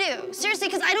we're gonna do. Seriously,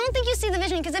 because I don't think you see the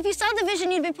vision. Because if you saw the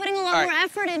vision, you'd be putting a lot All right. more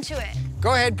effort into it.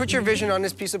 Go ahead, put your vision on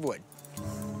this piece of wood.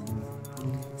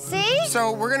 See?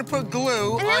 So we're gonna put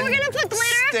glue And then on we're gonna put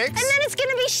glitter, sticks. and then it's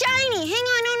gonna be shiny. Hang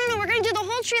on, no. We're gonna do the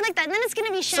whole tree like that, and then it's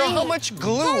gonna be shiny. So how much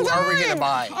glue Hold are we gonna on.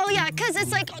 buy? Oh yeah, because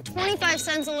it's like 25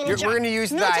 cents a little jar. We're gonna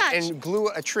use No that touch. and glue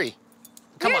a tree.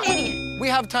 Come You're on. an idiot. We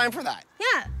have time for that.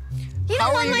 Yeah. You know How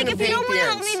are what, you Mike? gonna If you don't paint want the to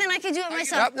help ends? me, then I could do it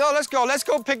myself. No, let's go. Let's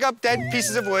go pick up dead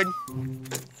pieces of wood.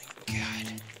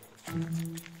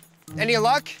 Any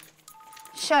luck?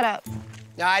 Shut up.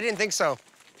 No, I didn't think so.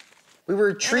 We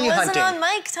were tree It wasn't hunting. on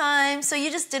Mike time, so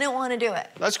you just didn't want to do it.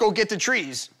 Let's go get the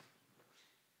trees.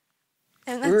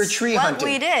 And We were that's tree what hunting.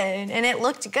 we did, and it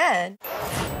looked good.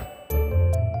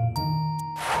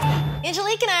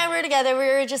 Angelique and I were together. We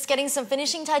were just getting some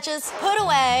finishing touches put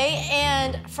away,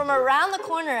 and from around the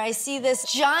corner, I see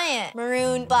this giant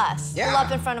maroon bus pull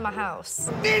up in front of my house.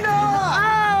 Nina!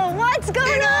 Oh, what's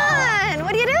going on?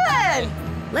 What are you doing?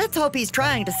 Let's hope he's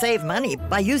trying to save money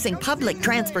by using public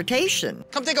transportation.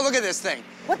 Come take a look at this thing.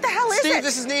 What the hell is Steve, it?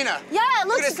 this is Nina. Yeah, it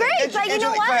Look at looks this thing. great, but you know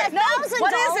Angelique, what? go ahead. $1,000?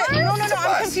 What is it? No, It's a I'm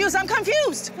bus. confused. I'm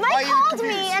confused. Why are Mike you called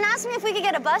confused? me and asked me if we could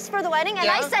get a bus for the wedding, and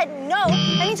Yeah? I said no.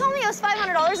 And he told me it was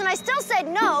 $500, and I still said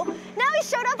no. Now he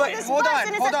showed up with this bus,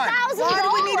 and it's $1,000. Why do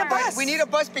we need a bus? We need a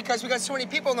bus because we got so many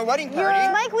people in the wedding party.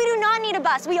 Mike, we do not need a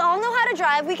bus. We all know how to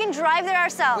drive. We can drive there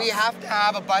ourselves. We have to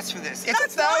have a bus for this. It's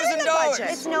That's not in the $1,000. budget.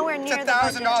 It's nowhere near It's the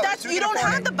budget. $1,000. You don't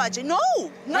have the budget. No.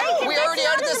 Mike, we that's already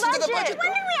not added in this into the budget. When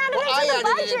did we add Well, it I into the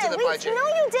added it budget? into the budget. No,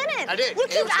 you didn't. I did. You It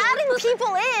keep was adding perfect.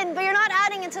 people in, but you're not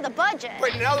adding into the budget.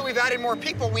 But now that we've added more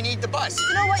people, we need the bus.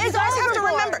 You know what? You It's guys have to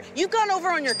overboard. remember. You've gone over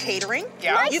on your catering.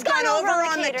 Yeah. Mike's You've gone gone over over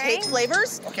on the catering. cake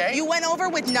flavors. Okay. You went over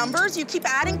with numbers. You keep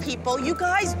adding people. You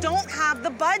guys don't have the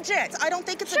budget. I don't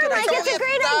think it's a Sure, good Mike, idea. it's a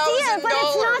great idea, but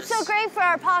it's not so great for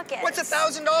our pockets. What's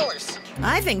 $1,000?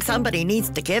 I think somebody needs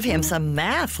to give him some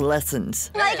math lessons.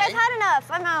 Mike, I've had enough.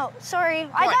 I'm out. Sorry.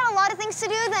 I got a lot of things to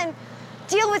do then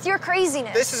deal with your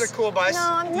craziness. This is a cool bus. No,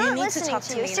 I'm You not need to listening talk to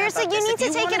to you. Nina Seriously, about you this. need If to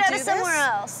you take wanna it out do of somewhere this-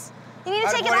 else. You need to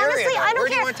Out of take it, what area, honestly, though? I Where don't do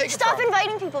you care. wanna take it Stop from?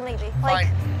 inviting people, maybe. Like,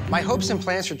 Fine. My hopes and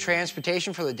plans for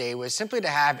transportation for the day was simply to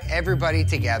have everybody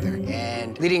together.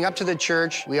 And leading up to the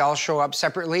church, we all show up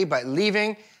separately, but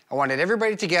leaving, I wanted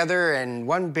everybody together in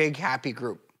one big happy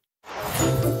group.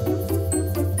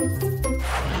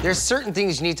 There's certain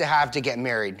things you need to have to get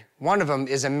married. One of them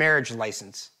is a marriage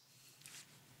license.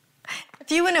 If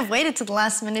you wouldn't have waited till the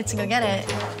last minute to go get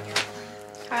it.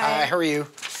 Hi, how are you?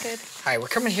 Good. Hi, we're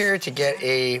coming here to get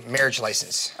a marriage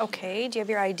license. Okay, do you have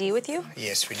your ID with you?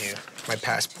 Yes, we do. My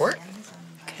passport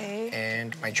Okay.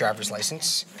 and my driver's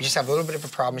license. We just have a little bit of a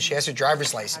problem. She has her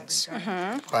driver's license,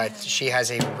 but she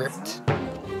has a ripped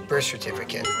birth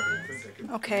certificate.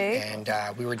 Okay. And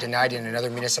we were denied in another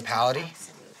municipality.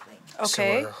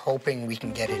 Okay. So we're hoping we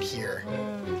can get it here.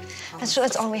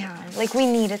 that's all we have. Like, we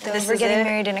need it, though. This We're is getting it?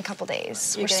 married in a couple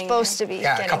days. You're We're getting supposed to be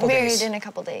Yeah, a getting couple married days. in a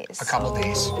couple days. A couple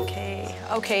days. Okay.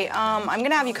 Okay. I'm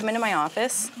gonna have you come into my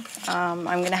office. I'm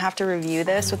gonna have to review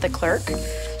this with the clerk.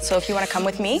 So if you want to come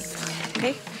with me,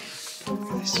 okay.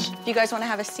 You guys want to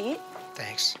have a seat?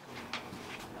 Thanks.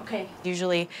 Okay.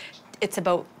 Usually, it's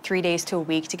about 3 days to a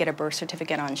week to get a birth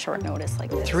certificate on short notice like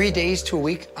this. 3 days to a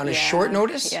week on a Yeah, short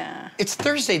notice? yeah. It's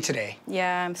Thursday today.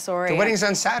 Yeah, I'm sorry. The wedding's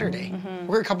on Saturday.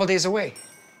 We're a couple days away.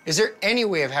 Is there any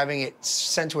way of having it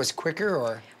sent to us quicker,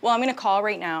 or? Well, I'm gonna call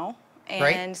right now, and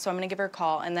Right? so I'm gonna give her a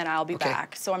call, and then I'll be Okay.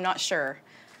 back. So I'm not sure.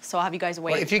 So I'll have you guys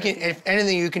wait. Well, if you can, if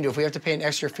anything you can do, if we have to pay an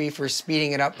extra fee for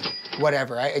speeding it up,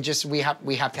 whatever. We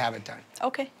have to have it done.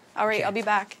 Okay. All right. I'll be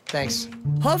back. Thanks.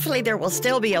 Hopefully there will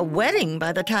still be a wedding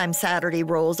by the time Saturday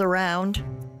rolls around.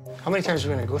 How many times are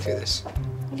we gonna go through this?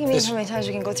 What do you mean, how many times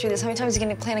we can go through this? How many times are you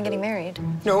going to plan on getting married?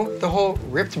 No, the whole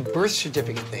ripped birth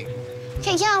certificate thing.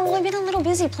 Okay, yeah, well, I've been a little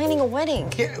busy planning a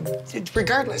wedding. Yeah,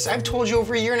 regardless, I've told you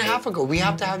over a year and a half ago, you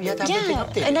have to have the thing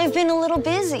updated. And I've been a little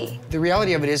busy. The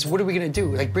reality of it is, what are we gonna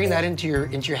do? Like, bring that into your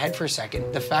head for a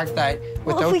second. The fact that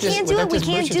Well, without if we this, can't do without it, we this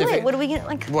birth can't do certificate, it. What are we gonna,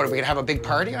 like? What, are we gonna have a big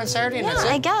party on Saturday and that's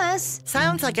Yeah, it? I guess.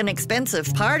 Sounds like an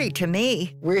expensive party to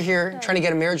me. We're here trying to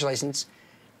get a marriage license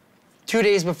 2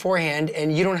 days beforehand,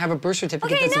 and you don't have a birth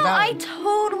certificate Okay, that's no, I valid.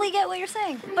 totally get what you're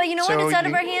saying. But you know what? So It's out of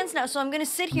you- our hands now, so I'm gonna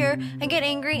sit here and get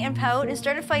angry and pout and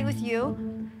start a fight with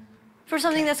you for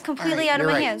something that's completely out of you're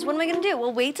my right. hands. What am I gonna do?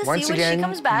 We'll wait to Once see when again, she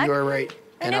comes back. you're right.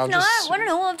 And I'll if not, just... I don't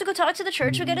know, we'll have to go talk to the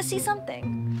church. We gotta see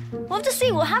something. We'll have to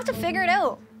see. We'll have to figure it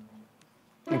out.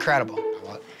 Incredible.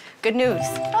 Good news.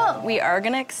 Oh. We are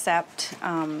gonna accept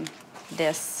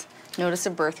this notice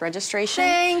of birth registration.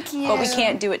 Thank you. But we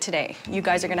can't do it today. You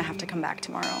guys are gonna have to come back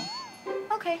tomorrow.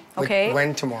 Okay. Okay?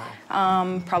 When tomorrow?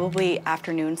 Probably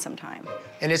afternoon sometime.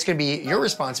 And it's gonna be your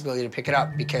responsibility to pick it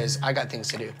up because I got things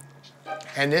to do.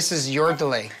 And this is your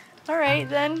delay. All right,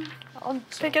 then. I'll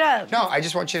pick it up. No, I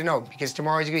just want you to know because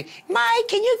tomorrow's gonna be, Mike,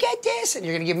 can you get this? And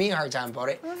you're gonna give me a hard time about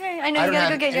it. Okay, I know I you don't gotta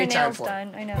have go get your any time nails for it.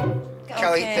 done. I know.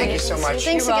 Kelly, thank you so much.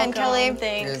 Thanks You're again, welcome. Kelly.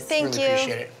 Thanks. Thank really you.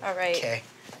 appreciate it. All right. Okay.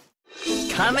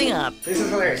 Coming up. This is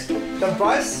hilarious. The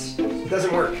bus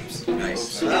doesn't work.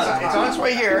 Nice. It's on its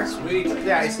way here. Sweet.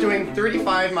 Yeah, it's doing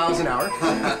 35 miles an hour.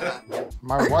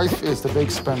 My wife is the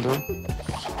big spender.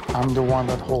 I'm the one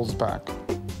that holds back.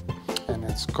 And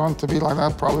it's going to be like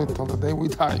that probably till the day we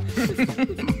die.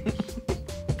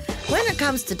 When it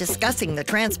comes to discussing the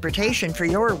transportation for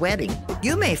your wedding,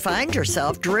 you may find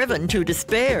yourself driven to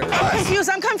despair.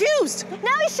 I'm confused.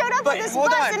 Now he showed up with this hold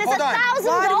bus on, and it's hold on. $1,000.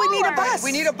 Why do we need a bus?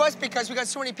 We need a bus because we got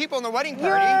so many people in the wedding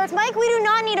party. Mike, we do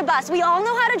not need a bus. We all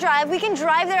know how to drive. We can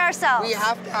drive there ourselves. We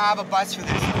have to have a bus for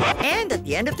this. And at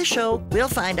the end of the show, we'll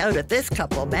find out if this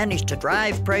couple managed to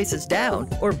drive prices down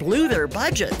or blew their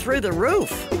budget through the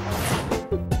roof.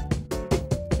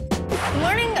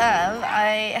 Morning of,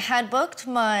 I had booked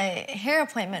my hair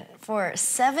appointment for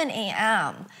 7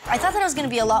 a.m. I thought that I was gonna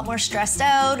be a lot more stressed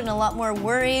out and a lot more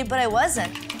worried, but I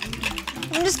wasn't.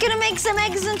 I'm just gonna make some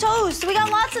eggs and toast. We got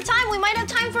lots of time. We might have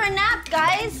time for a nap,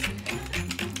 guys.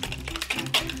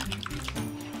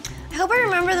 I hope I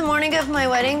remember the morning of my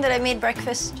wedding that I made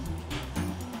breakfast.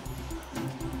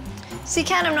 See,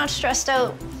 Ken, I'm not stressed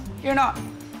out. You're not.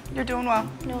 You're doing well.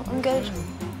 No, I'm good.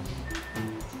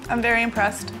 I'm very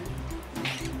impressed.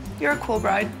 You're a cool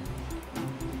bride.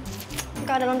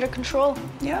 Got it under control.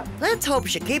 Yeah. Let's hope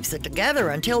she keeps it together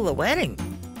until the wedding.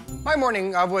 My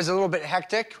morning was a little bit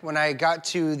hectic when I got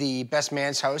to the best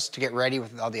man's house to get ready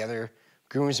with all the other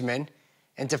groomsmen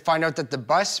and to find out that the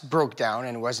bus broke down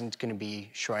and wasn't going to be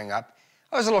showing up.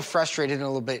 I was a little frustrated and a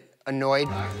little bit annoyed.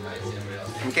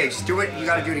 Okay, just do what you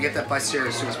got to do to get that bus here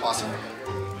as soon as possible.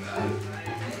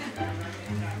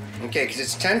 Okay, because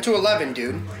it's 10 to 11,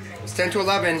 dude. It's 10 to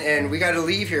 11, and we got to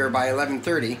leave here by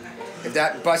 11:30. If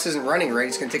that bus isn't running right,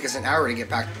 it's going to take us an hour to get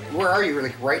back. Where are you,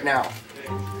 really, right now?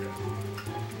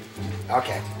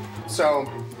 Okay,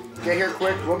 so get here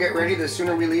quick. We'll get ready. The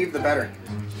sooner we leave, the better.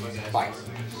 Bye.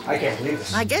 I can't believe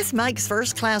this. I guess Mike's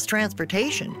first-class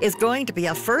transportation is going to be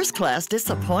a first-class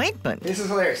disappointment. This is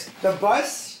hilarious. The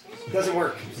bus doesn't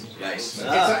work. Nice.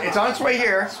 It's on its way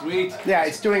here. Sweet. Yeah,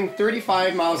 it's doing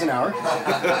 35 miles an hour.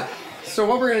 So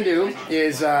what we're gonna do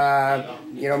is,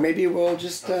 maybe we'll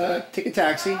just take a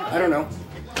taxi. I don't know.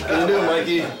 How you doing,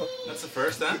 Mikey? That's the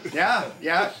first, huh?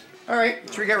 Yeah. All right,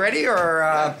 should we get ready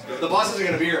or? The boss isn't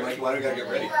gonna be here, Mikey. Why do we gotta get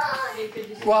ready?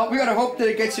 Well, we gotta hope that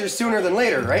it gets here sooner than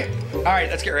later, right? All right,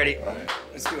 let's get ready.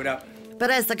 Let's do it up.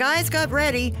 But as the guys got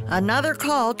ready, another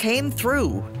call came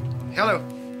through. Hello.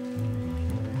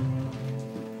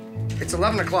 It's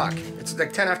 11 o'clock. It's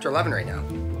like 10 after 11 right now.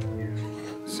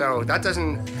 So that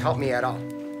doesn't help me at all.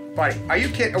 Buddy, are you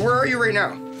kidding? Where are you right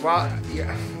now? Well,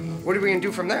 yeah. What are we gonna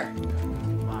do from there?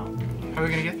 Wow. How are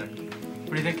we gonna get there?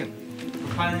 What are you thinking?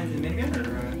 We're climbing in the minivan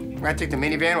or? We're gonna take the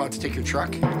minivan, we'll have to take your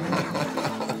truck.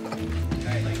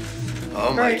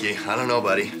 Oh, Mikey, I don't know,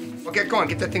 buddy. Well, get going,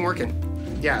 get that thing working.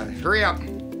 Yeah, hurry up.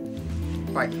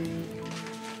 Bye.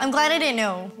 I'm glad I didn't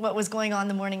know what was going on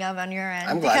the morning of on your end.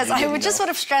 I'm glad because you didn't it just know. would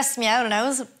have stressed me out, and I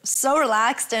was so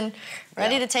relaxed and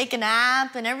ready to take a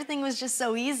nap, and everything was just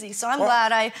so easy. So I'm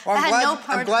glad I had no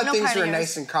part. I'm glad no things part were of yours.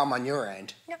 nice and calm on your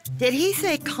end. Did he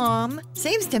say calm?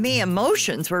 Seems to me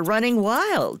emotions were running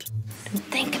wild.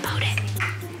 Think about it.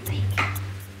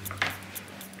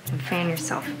 And fan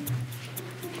yourself.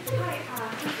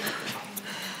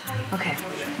 Okay.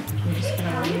 I'm just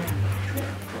gonna leave.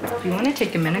 If you want to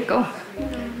take a minute, go.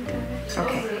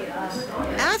 Okay.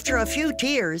 After a few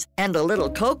tears and a little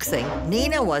coaxing,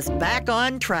 Nina was back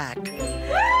on track. You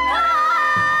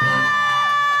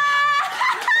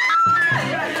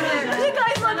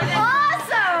guys look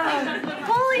awesome!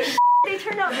 Holy shit, they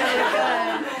turned out really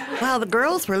good. While the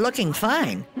girls were looking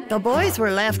fine, the boys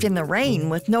were left in the rain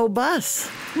with no bus.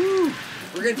 We're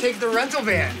gonna take the rental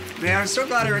van. Man, I'm so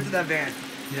glad I rented that van.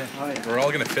 Yeah. We're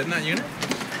all gonna fit in that unit?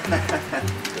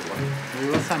 We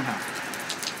will somehow.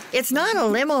 It's not a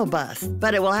limo bus,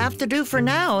 but it will have to do for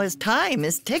now as time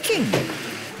is ticking. All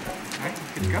right,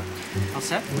 good to go. All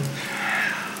set?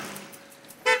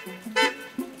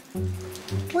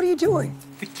 What are you doing?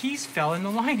 The keys fell in the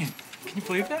lining. Can you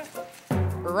believe that?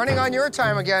 We're running on your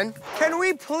time again. Can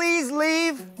we please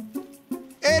leave?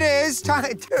 It is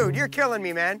time. Dude, you're killing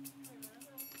me, man.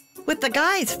 With the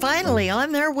guys finally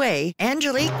on their way,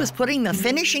 Angelique was putting the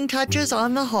finishing touches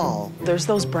on the hall. There's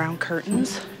those brown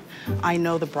curtains. I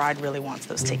know the bride really wants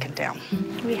those taken down.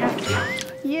 We have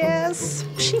to. Yes,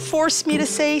 she forced me to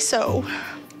say so.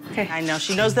 Okay. I know,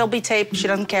 she knows they'll be taped. She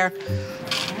doesn't care.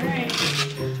 All right.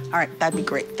 All right, that'd be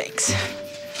great, thanks.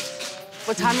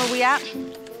 What time are we at?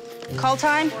 Call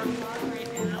time?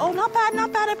 Oh, not bad,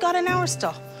 not bad. I've got an hour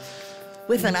still.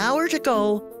 With an hour to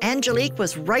go, Angelique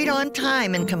was right on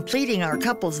time in completing our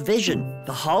couple's vision.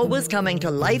 The hall was coming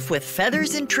to life with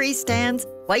feathers and tree stands,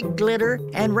 white glitter,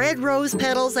 and red rose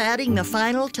petals adding the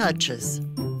final touches.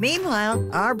 Meanwhile,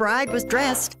 our bride was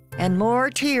dressed, and more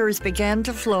tears began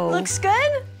to flow. Looks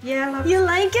good? Yeah. You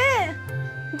like it?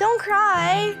 Don't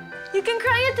cry. You can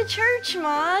cry at the church,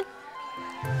 Maud.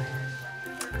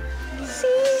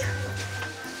 See?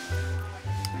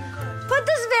 Put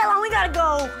this veil on, we gotta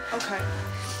go. Okay.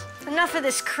 Enough of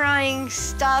this crying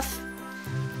stuff.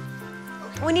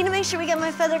 We need to make sure we get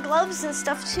my feather gloves and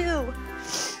stuff too.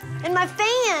 And my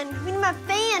fan. We need my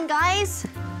fan, guys.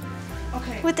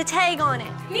 Okay. With the tag on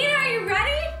it. Nina, are you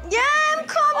ready? Yeah, I'm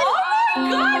coming. Oh my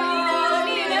God,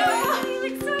 Nina! You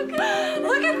look so good.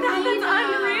 Look at that, that's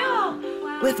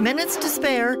unreal. With minutes to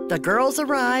spare, the girls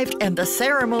arrived and the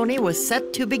ceremony was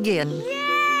set to begin.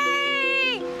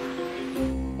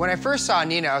 When I first saw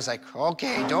Nina, I was like,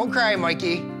 okay, don't cry,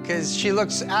 Mikey, because she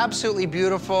looks absolutely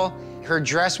beautiful. Her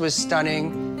dress was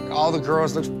stunning. All the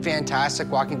girls looked fantastic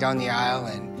walking down the aisle,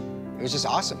 and it was just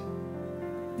awesome.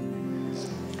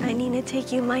 I need to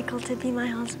take you, Michael, to be my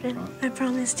husband. I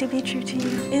promise to be true to you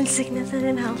in sickness and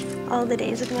in health all the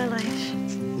days of my life.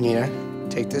 Nina,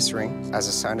 take this ring as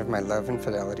a sign of my love and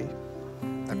fidelity.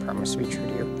 I promise to be true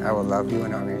to you. I will love you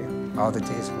and honor you all the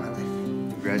days of my life.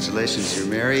 Congratulations, you're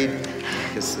married.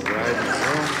 Kiss the bride and the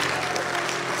groom.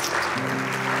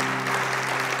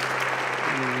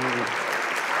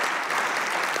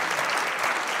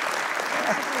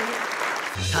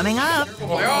 Coming up.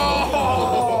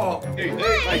 Oh! Hey, what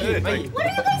are you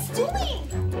guys doing?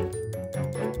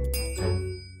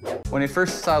 When I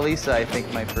first saw Lisa, I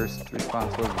think my first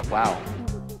response was, wow.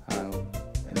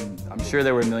 And I'm sure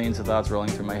there were millions of thoughts rolling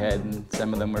through my head, and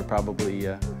some of them were probably,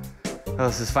 oh,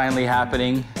 this is finally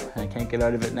happening. I can't get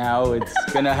out of it now. It's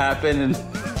gonna happen, and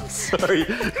sorry.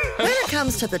 When it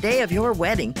comes to the day of your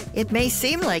wedding, it may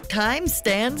seem like time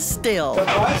stands still. The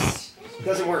bus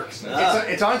doesn't work.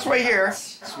 It's on its way here.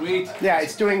 Sweet. Yeah,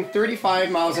 it's doing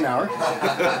 35 miles an hour.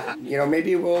 You know,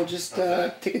 maybe we'll just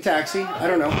take a taxi. I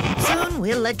don't know. Soon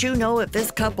we'll let you know if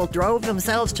this couple drove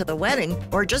themselves to the wedding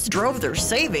or just drove their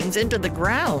savings into the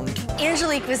ground.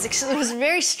 Angelique was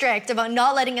very strict about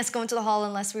not letting us go into the hall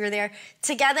unless we were there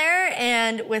together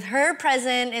and with her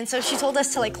present. And so she told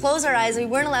us to like close our eyes. We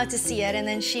weren't allowed to see it. And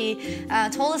then she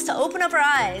told us to open up our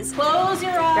eyes. Close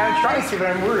your eyes. Gotta try to see, but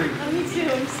I'm worried. Oh, me too,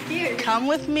 I'm scared. Come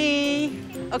with me,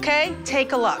 okay?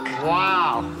 Take a look.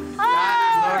 Wow.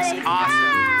 That looks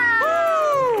awesome.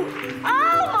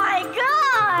 Oh my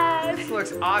God! This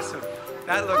looks awesome.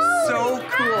 That looks so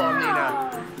cool,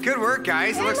 Nina. Good work,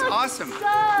 guys. It looks awesome. So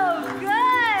good!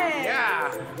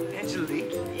 Yeah.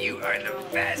 Angelique, you are the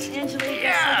best. Angelique,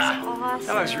 yeah. this looks awesome.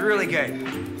 That looks really good.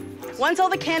 Once all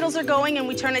the candles are going and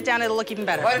we turn it down, it'll look even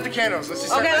better. Light up the candles. Let's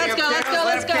just start okay, lighting let's go, up let's candles. go,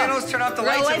 Light let's up go. candles, turn off the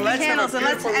lights, light and the let's candles, have a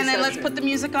beautiful and then let's reception. put the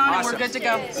music on and we're good to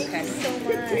go. Okay.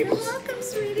 Welcome,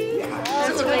 sweetie.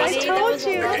 That's what I told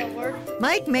you.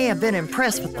 Mike may have been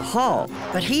impressed with the hall,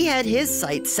 but he had his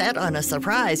sights set on a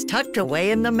surprise tucked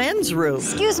away in the men's room.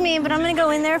 Excuse me, but I'm gonna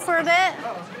go in there for a bit.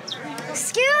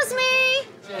 Excuse me.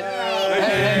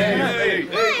 Hey.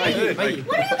 What are you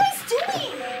guys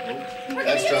doing? We're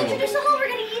gonna get introduced to the hall. We're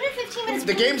gonna eat in 15 minutes.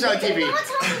 The game's on TV. Did not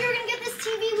tell me you were gonna get this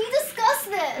TV. We discussed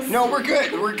this. No, we're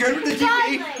good. We're good with the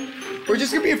TV. We're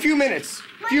just gonna be a few minutes.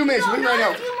 We'll be right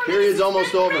out. Period's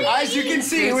almost over. As you can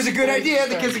see, it was a good idea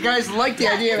because the guys like the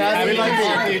idea of having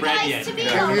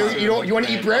TV. You want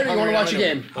to eat bread or you want to watch a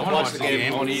game? I want to watch the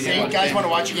game. I want to eat See, it. guys want to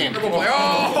watch a game.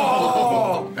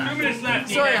 Oh! 2 minutes left.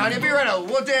 Sorry, honey, be right out.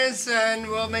 We'll dance and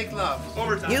we'll make love.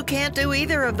 Overtime. You can't do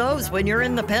either of those when you're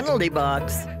in the penalty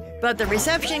box. But the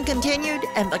reception continued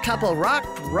and the couple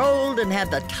rocked, rolled, and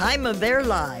had the time of their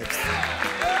lives.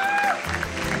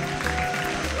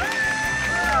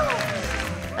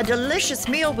 A delicious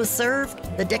meal was served,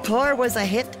 the decor was a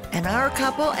hit, and our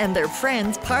couple and their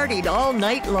friends partied all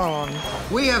night long.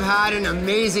 We have had an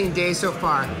amazing day so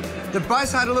far. The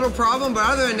bus had a little problem, but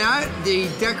other than that, the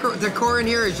decor in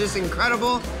here is just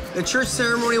incredible. The church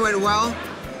ceremony went well.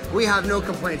 We have no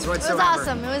complaints whatsoever. It was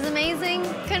awesome. It was amazing.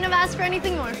 Couldn't have asked for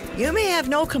anything more. You may have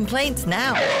no complaints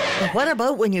now, but what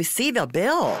about when you see the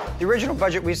bill? The original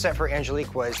budget we set for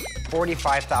Angelique was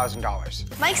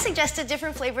 $45,000. Mike suggested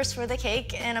different flavors for the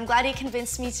cake, and I'm glad he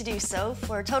convinced me to do so.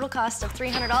 For a total cost of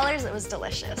 $300, it was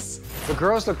delicious. The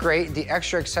girls look great. The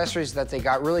extra accessories that they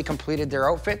got really completed their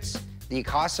outfits. The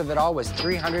cost of it all was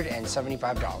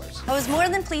 $375. I was more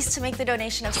than pleased to make the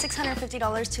donation of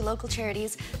 $650 to local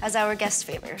charities as our guest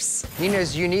favors.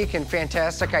 Nina's unique and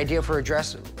fantastic idea for a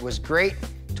dress was great.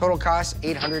 Total cost,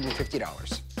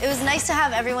 $850. It was nice to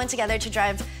have everyone together to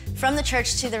drive from the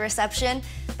church to the reception,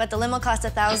 but the limo cost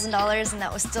 $1,000, and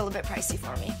that was still a bit pricey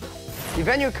for me. The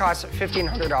venue cost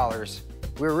 $1,500.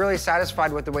 We were really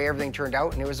satisfied with the way everything turned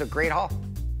out, and it was a great haul.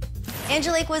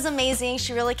 Angelique was amazing.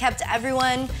 She really kept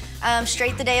everyone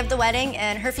straight the day of the wedding,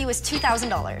 and her fee was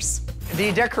 $2,000.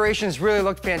 The decorations really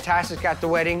looked fantastic at the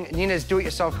wedding. Nina's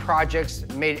do-it-yourself projects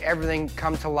made everything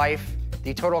come to life.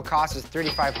 The total cost is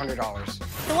 $3,500.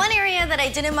 The one area that I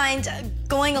didn't mind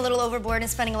going a little overboard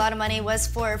and spending a lot of money was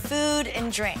for food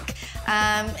and drink.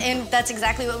 And that's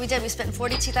exactly what we did. We spent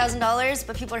 $42,000,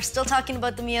 but people are still talking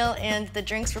about the meal, and the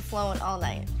drinks were flowing all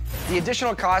night. The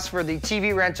additional cost for the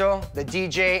TV rental, the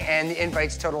DJ, and the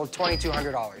invites totaled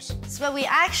 $2,200. So what we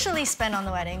actually spent on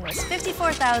the wedding was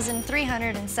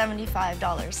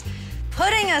 $54,375,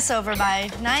 putting us over by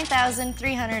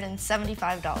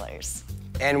 $9,375.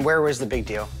 And where was the big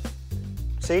deal?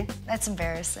 See? That's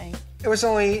embarrassing. It was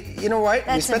only, you know what?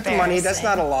 That's we spent the money. That's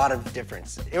not a lot of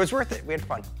difference. It was worth it. We had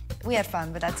fun. We had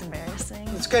fun, but that's embarrassing.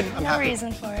 It's good. I'm happy. No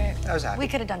reason for it. I was happy. We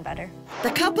could have done better. The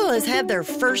couple has had their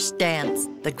first dance.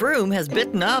 The groom has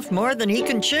bitten off more than he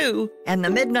can chew, and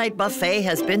the midnight buffet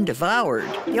has been devoured.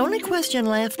 The only question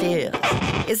left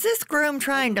is this groom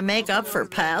trying to make up for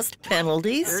past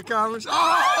penalties? Here it comes.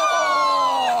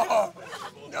 Oh!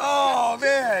 Oh,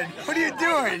 man. What are you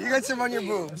doing? You got some on your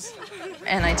boobs.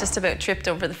 And I just about tripped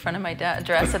over the front of my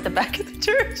dress at the back of the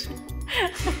church.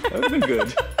 That would have been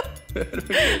good.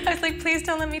 I was like, please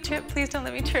don't let me trip, please don't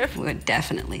let me trip. We would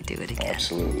definitely do it again.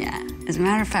 Absolutely. Yeah. As a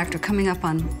matter of fact, we're coming up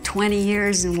on 20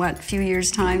 years in what, few years'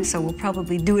 time, so we'll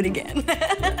probably do it again.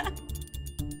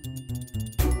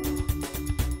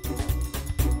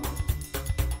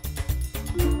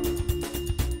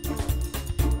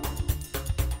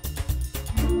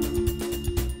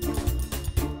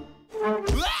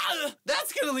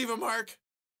 That's gonna leave a mark.